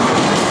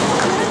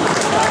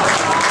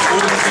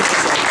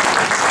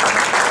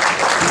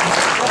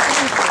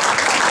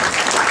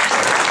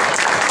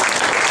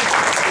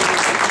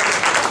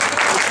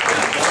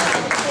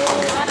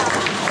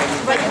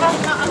 Bei ihr war es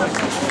immer anders.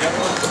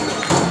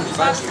 die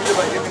beiden Spiele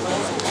bei ihr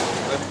genauso.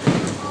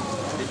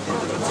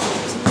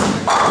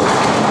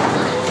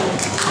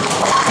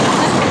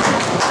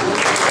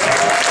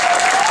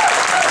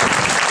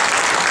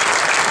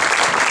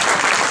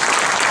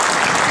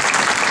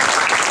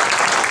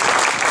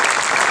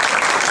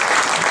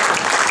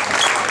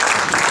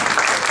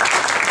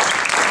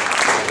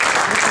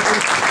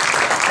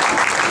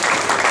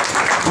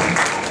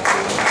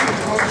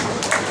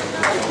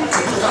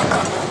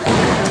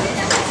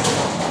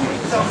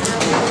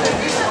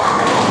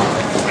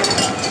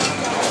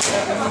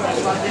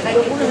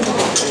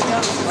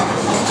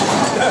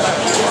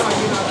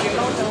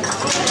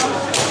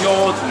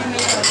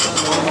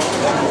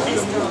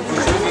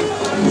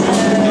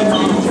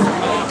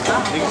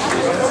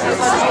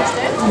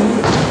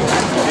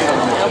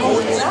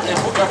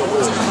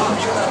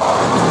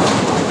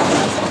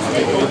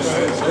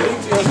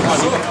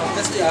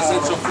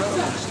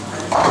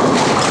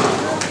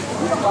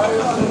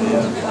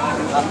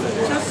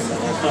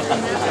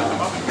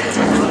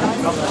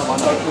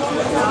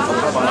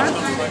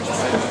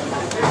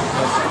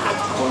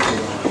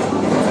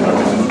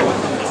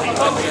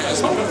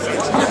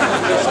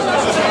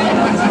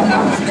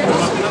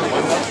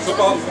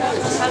 Super.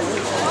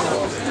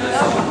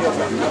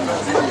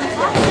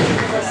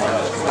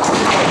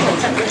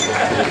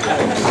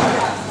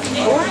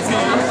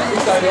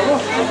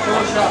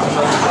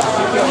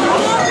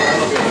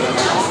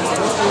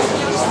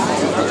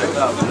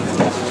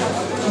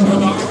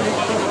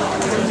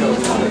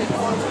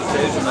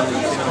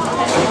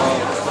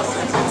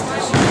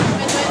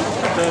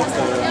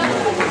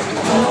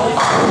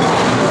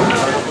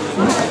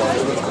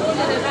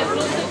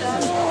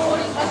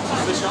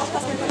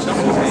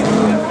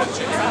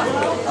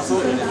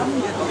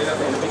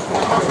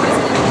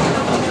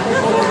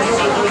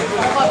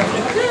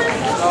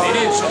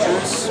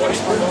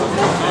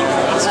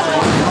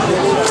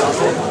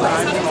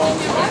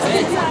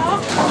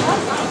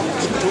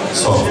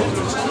 So,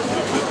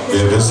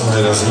 wir wissen,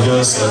 wer der Sieger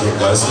ist, Nadine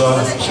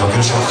Geißler. Ich habe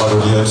hier schon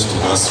gratuliert,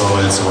 die Gast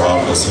war jetzt im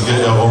Rahmen der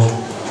Siegerehrung.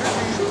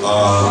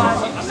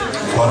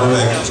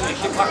 Vorneweg,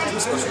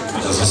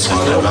 das ist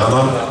zwar der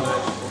Werner.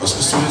 Was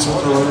bist du jetzt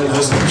mittlerweile in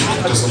Hessen? Ich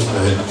krieg das nicht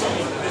mehr hin.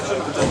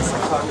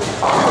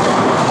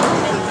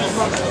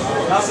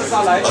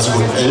 Also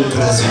gut, El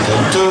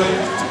Presidente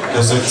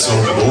der Sektion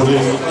Wurde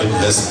in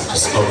Hessen,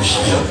 das ist glaube ich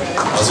hier.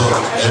 Also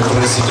El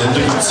Presidente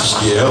gibt sich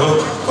die Ehre,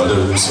 weil der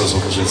muss das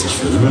hoffentlich jetzt nicht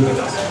verüben,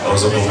 aber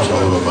so komme ich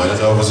auch über meine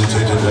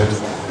Nervosität hinweg.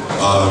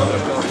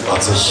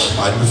 Hat sich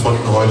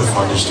eingefunden heute,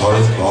 fand ich toll,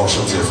 war auch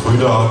schon sehr früh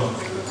da.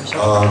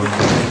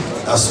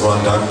 Erstmal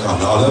ein Dank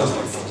an alle,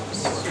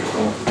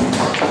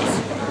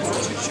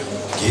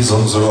 die es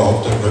uns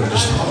überhaupt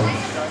ermöglicht haben.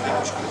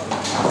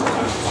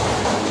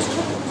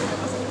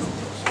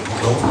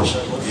 unglaublich.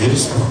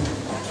 Jedes Mal.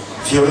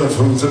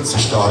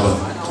 475 Starter.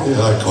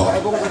 Rekord.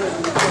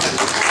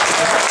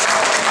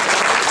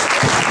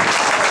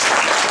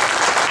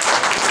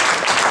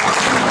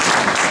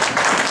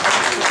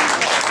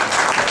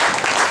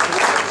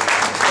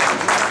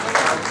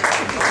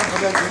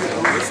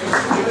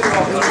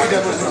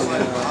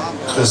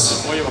 Chris.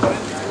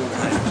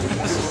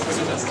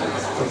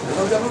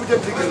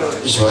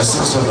 Ich weiß,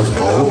 dass deine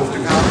Frau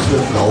für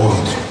Blau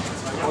hat.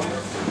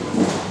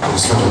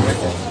 Das war deine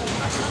Frau.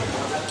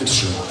 Bitte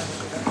schön.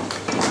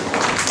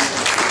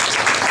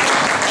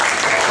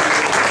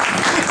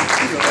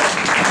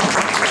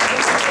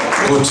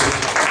 Gut.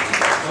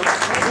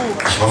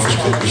 Ich hoffe, ich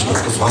kriege mich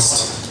noch gefasst.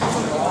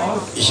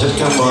 Ich hätte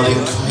gern mal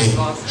den Kai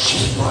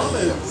Schieber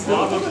hier.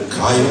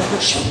 Kai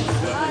Schieber.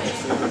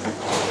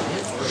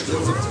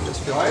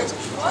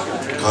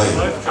 Kai,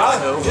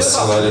 du hast es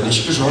ja leider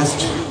nicht geschafft,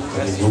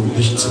 den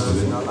Jugendlichen zu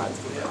gewinnen.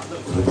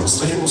 Oder was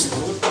da hier muss?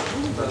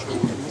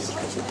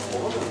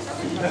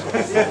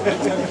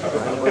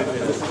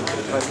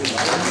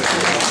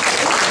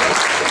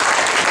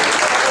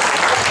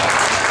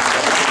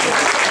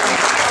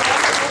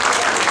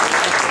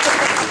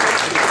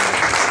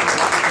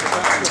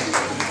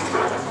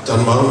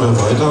 Dann machen wir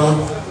weiter.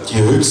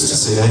 Die höchste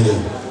Serie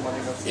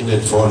in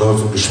den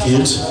Vorläufen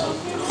gespielt.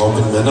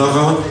 Robin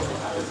Mennerer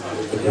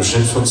mit einem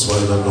Schnitt von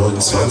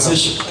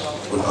 229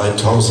 und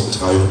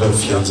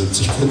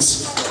 1374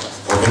 Pins.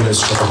 Robin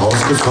ist schon nach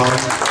Hause gefahren,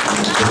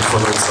 kriegt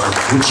von uns einen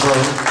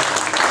Gutschein,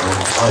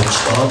 einen freien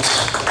Start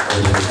bei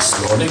der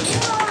nächsten ONYC.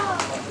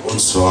 Und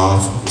zwar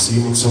vom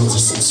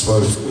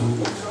 27.12.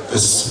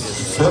 bis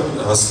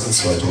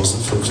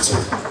 4.1.2015.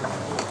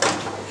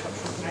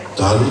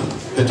 Dann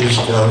hätte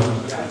ich gern,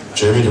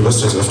 Jamie, du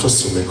wirst jetzt öfters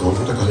zu mir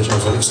kommen, da kann ich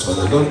einfach nichts dran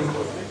ändern,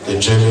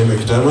 den Jamie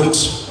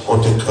McDermott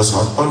und den Chris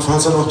Hartmann,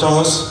 falls er noch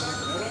da ist.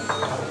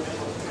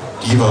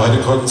 Die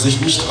beiden konnten sich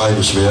nicht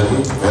einig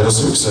werden, wer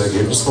das höchste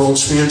Ergebnis bei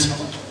uns spielt.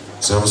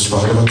 Sie haben sich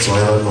beide bei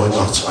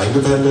 289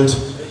 eingependelt.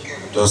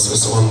 Das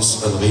ist uns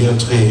ein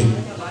Re-Entree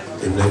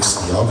im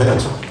nächsten Jahr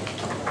wert.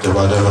 Der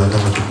war der Leiter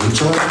mit dem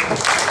Gutschein.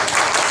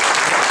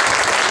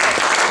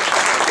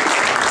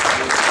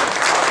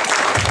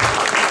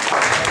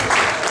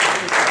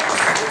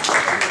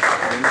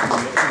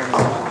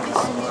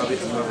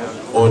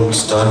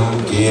 Und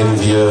dann gehen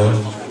wir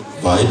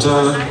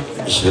weiter.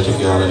 Ich hätte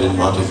gerne den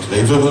Martin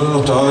Greve, wenn er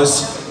noch da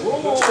ist.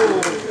 Aber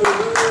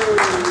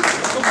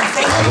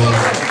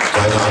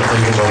deine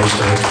Anregung war nicht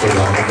direkt für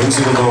Langen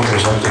Münze genommen.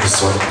 Ich habe dir das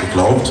zwar nicht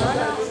geglaubt.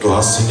 Du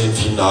hast in den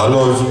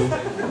Finalläufen,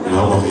 wir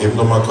haben auch eben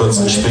noch mal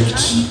kurz gespickt,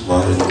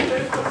 weil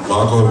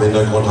Marco im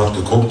Hintergrund hat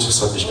geguckt,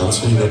 es hat nicht ganz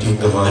für die Nadine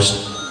gereicht.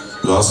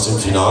 Du hast im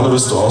Finale,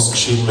 bis du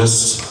ausgeschieden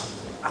bist,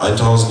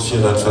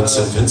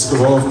 1414 Pins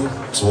geworfen,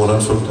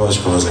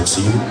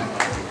 235,67.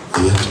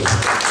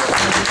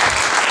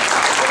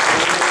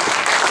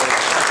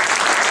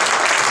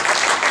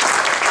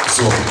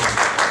 So,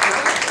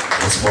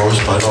 jetzt brauche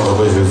ich meine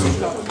eure Hilfe.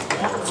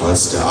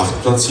 Falls der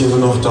 8. Platzierende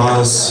noch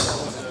da ist,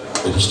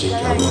 hätte ich den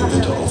gerne mal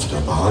bitte auf der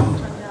Bahn.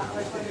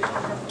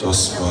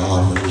 Das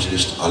war, wenn mich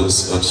nicht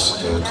alles irrt,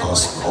 der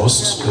Carsten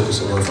Aust, der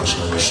ist aber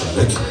wahrscheinlich schon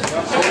weg.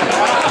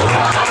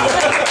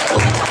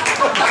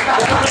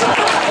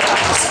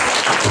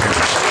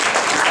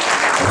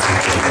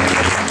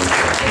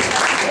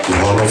 Die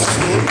Hall of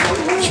Fame,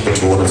 ich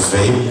betone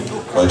Fame,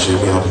 weil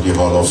Jamie hatte die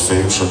Hall of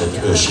Fame schon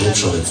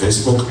in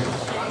Facebook.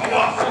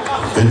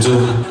 Bitte,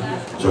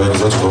 ich habe ja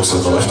gesagt, du kommst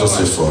dann noch öfters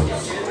nicht vor.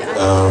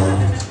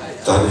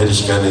 Dann hätte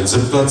ich gerne den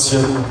 7.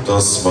 Platzierten.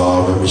 Das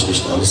war, wenn mich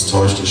nicht alles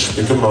täuscht, ich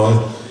spicke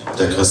mal,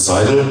 der Chris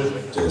Seidel,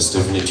 der ist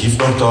definitiv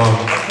noch da.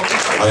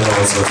 Einer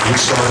unserer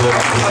Friedenstarter,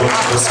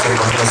 Chris von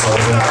meiner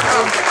Seite.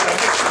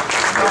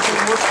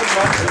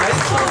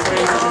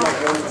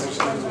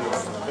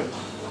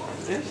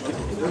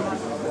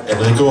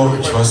 Enrico,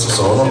 ich weiß, dass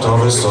du auch noch da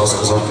bist. Du hast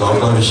gesagt, klar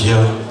bleibe ich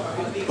hier.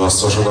 Du hast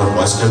zwar schon ein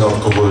Preisgeld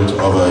abgeholt,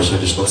 aber ich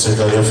hätte dich trotzdem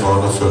gerne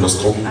gefahren dafür das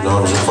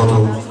gruppendynamische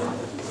Foto.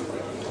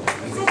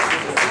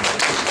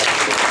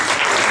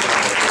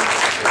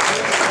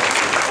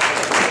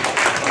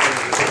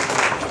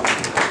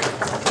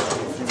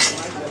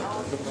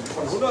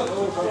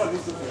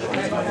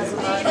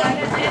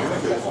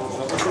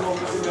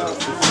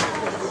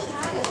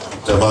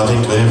 Der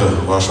Martin Greve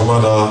war schon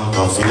mal da,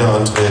 darf wieder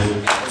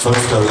antreten.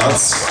 5.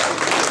 Platz.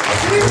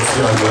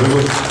 Für ein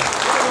Löwe.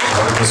 Ich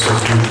habe das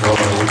Vergnügen, noch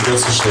ein Video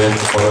zu stellen,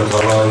 voller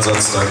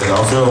Kameraeinsatz, danke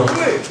dafür.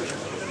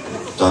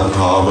 Dann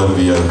haben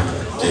wir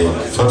den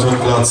 4.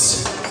 Platz.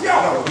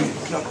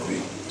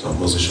 Da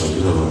muss ich schon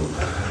wieder hören.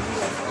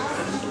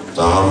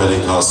 Da haben wir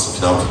den Carsten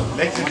Knapp.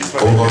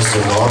 Hoch aus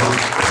dem Norden.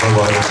 Das haben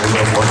wir einen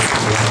wundervollen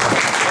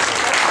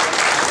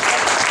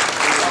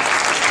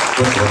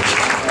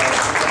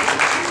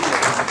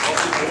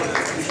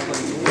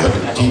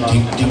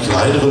die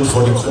kleineren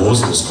vor den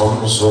großen, es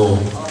kommt noch so.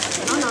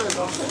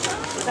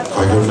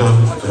 Kai Günther,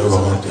 der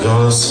überragt eh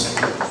alles.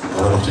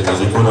 Aber noch den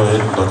Enrico da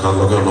hinten, da kann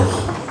locker noch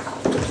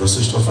der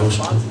Christoph davor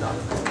stehen.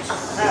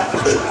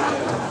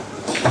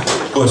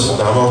 Gut,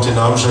 da haben wir auch den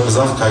Namen schon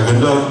gesagt, Kai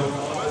Günther.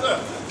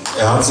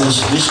 Er hat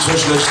sich nicht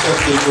verschlechtert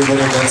gegenüber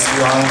dem letzten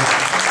Jahr.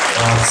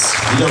 Er hat es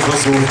wieder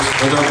versucht.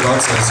 Dritter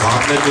Platz, er ist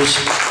hartnäckig.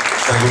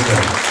 Sehr gut,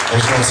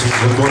 recht herzlichen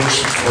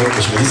Glückwunsch, freut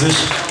mich riesig.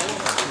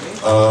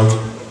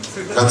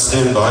 Ganz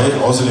nebenbei,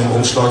 außer dem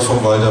Umschlag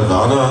von Walter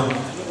Werner,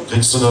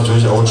 kriegst du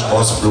natürlich auch einen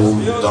Strauß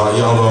Blumen. Da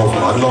ihr aber auf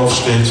dem Anlauf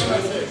steht,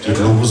 die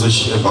Blumen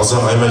sich im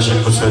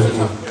Wassereimerchen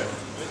befinden,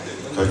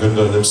 Herr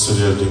Günther, nimmst du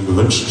dir den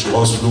gewünschten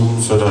Strauß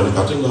Blumen für deine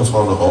Gattin da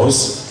vorne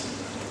raus.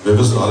 Wir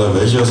wissen alle,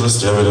 welcher es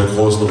ist, der mit der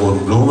großen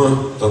roten Blume,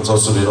 dann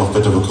sollst du den auch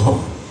bitte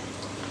bekommen.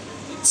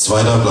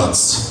 Zweiter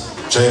Platz,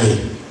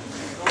 Jamie.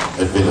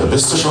 Entweder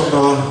bist du schon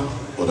da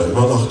oder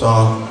immer noch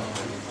da.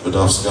 Du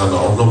darfst gerne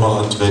auch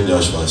nochmal antreten. Ja,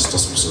 ich weiß,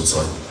 das muss jetzt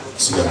sein.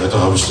 Zigarette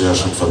habe ich dir ja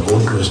schon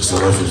verboten, weil ich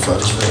gesagt habe, ich will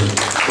fertig werden.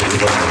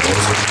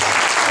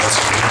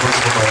 Herzlichen Glückwunsch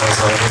von meiner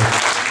Seite.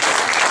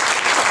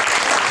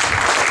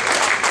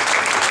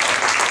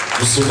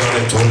 Lustige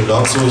Anekdote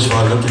dazu, ich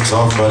war in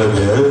Ludwigshafen bei der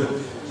BL.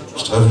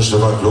 Ich treffe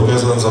Stefan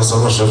Klogesser und sage, sag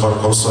mal Stefan,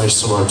 kommst du eigentlich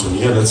zu meinem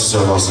Turnier? Letztes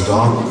Jahr warst du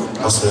da,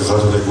 hast mir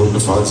gesagt, hat dir gut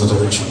gefallen, sagt er,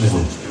 Mensch,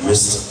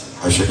 Mist,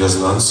 habe ich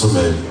vergessen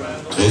anzumelden.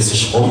 Dreht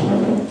sich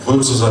rum,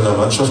 holt zu seiner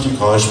Mannschaft, die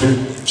gerade spielt.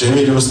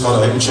 Jamie, du bist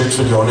gerade eingecheckt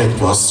für die ONYC,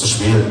 du hast zu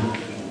spielen.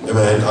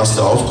 Immerhin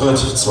erster Auftritt,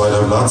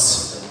 zweiter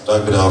Platz,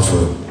 danke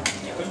dafür.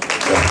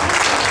 Ja.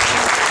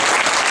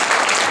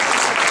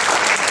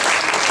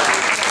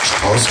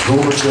 Strauß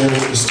Blume,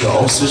 Jamie, ist dir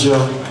auch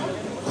sicher.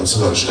 Kannst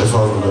du dann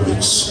Stefan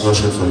unterwegs immer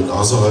schön vor die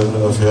Nase halten,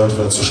 wenn er fährt,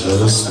 wenn er zu schnell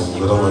ist, dann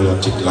wird er mal wieder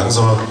einen Tick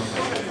langsamer.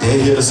 Der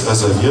hier ist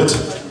reserviert,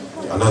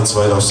 die anderen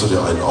zwei darfst du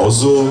dir einen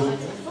aussuchen.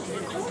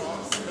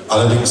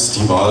 Allerdings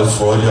die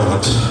Wahlfolie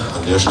hat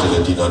an der Stelle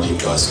die Nadine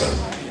Geißler.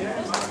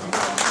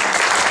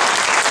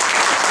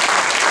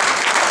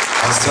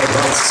 Erster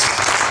Platz.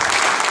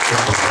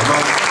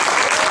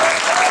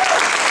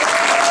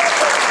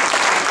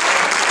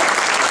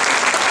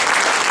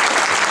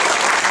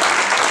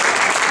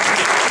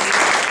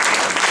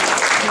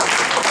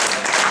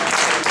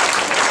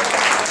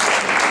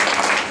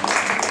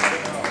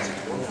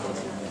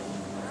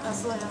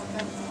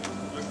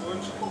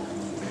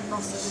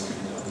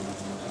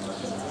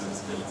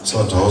 Das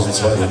war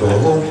 1.200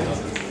 €.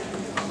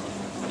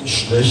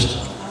 Nicht schlecht.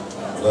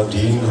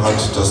 Nadine hat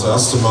das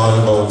erste Mal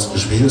bei uns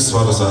gespielt. Es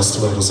war das erste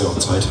Mal, dass er auch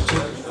Zeit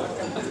hatte.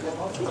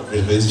 Hat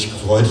mich riesig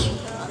gefreut.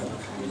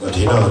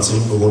 Nadine hat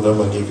 7 Monate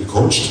bei mir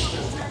gecoacht.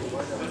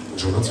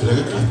 Und schon hat es wieder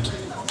geklappt.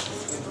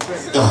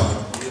 Ja,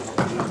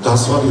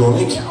 das war die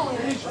ONYC.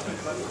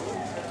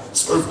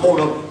 12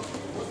 Monate.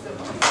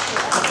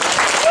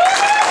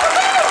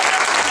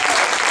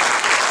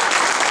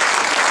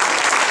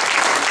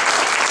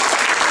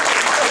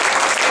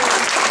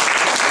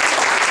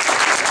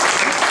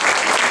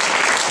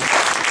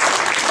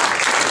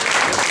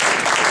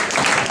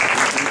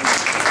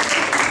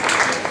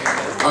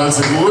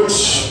 Also gut,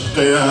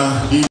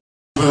 der liebe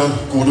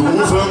gute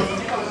Uwe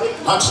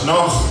hat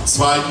noch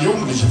 2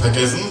 Jugendliche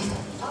vergessen.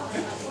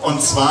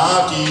 Und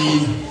zwar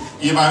die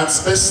jeweils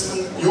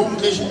besten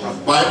Jugendlichen,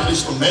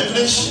 weiblich und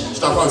männlich. Ich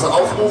darf also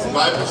aufrufen,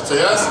 weiblich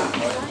zuerst.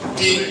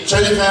 Die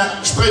Jennifer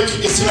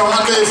Sprick, ist sie noch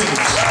anwesend?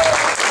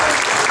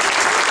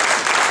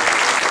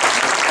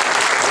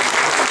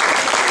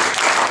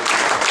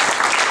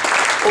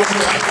 Und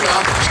dann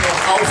darf ich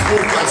noch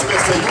aufrufen als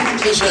bester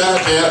Jugendlicher,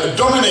 der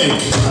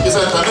Dominik.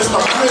 Dann müssen noch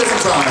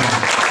anwesend sein.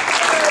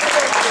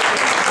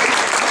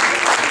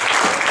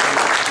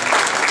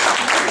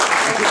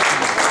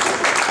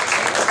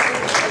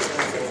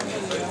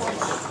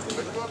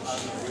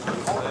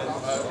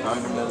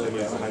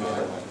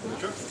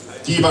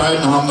 Die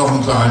beiden haben noch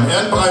einen kleinen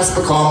Ehrenpreis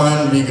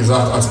bekommen, wie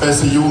gesagt, als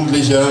beste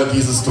Jugendliche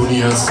dieses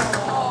Turniers.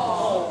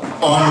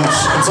 Und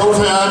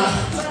insofern,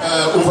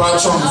 Uwe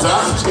hat schon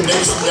gesagt, im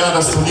nächsten Jahr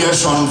das Turnier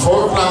schon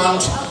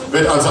vorgeplant,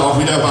 wird also auch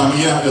wieder bei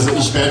mir, also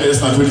ich werde es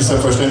natürlich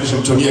selbstverständlich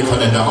im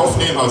Turnierkalender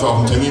aufnehmen, also auch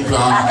im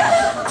Terminplan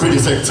für die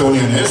Sektion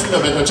hier in Hessen.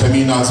 Da wird der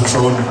Termin also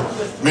schon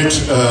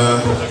mit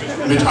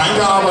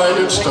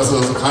eingearbeitet, dass es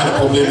also keine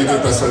Probleme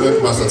gibt, dass da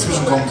irgendwas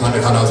dazwischen kommen kann. Da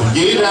kann also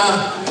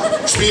jeder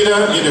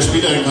Spieler, jede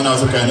Spielerin kann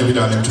also gerne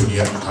wieder an dem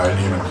Turnier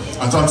teilnehmen.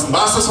 Ansonsten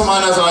war es das von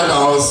meiner Seite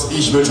aus.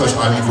 Ich wünsche euch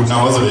allen einen guten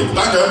Nachhauseweg.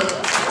 Danke!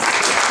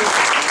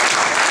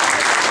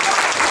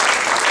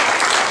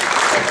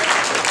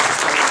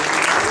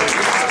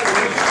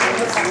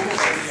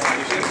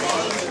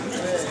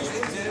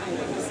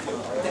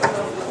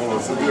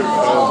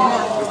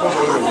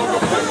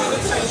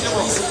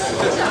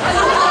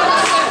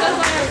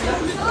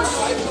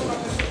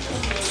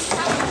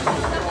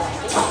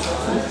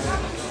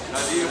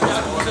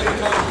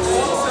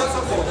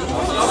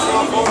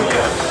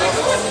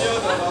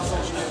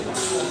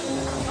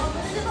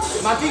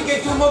 Martin,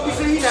 geh du mal ein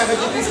bisschen hinein, weil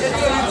du bist jetzt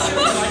so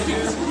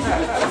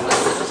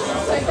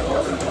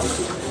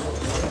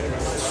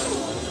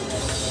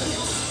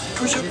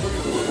Küche.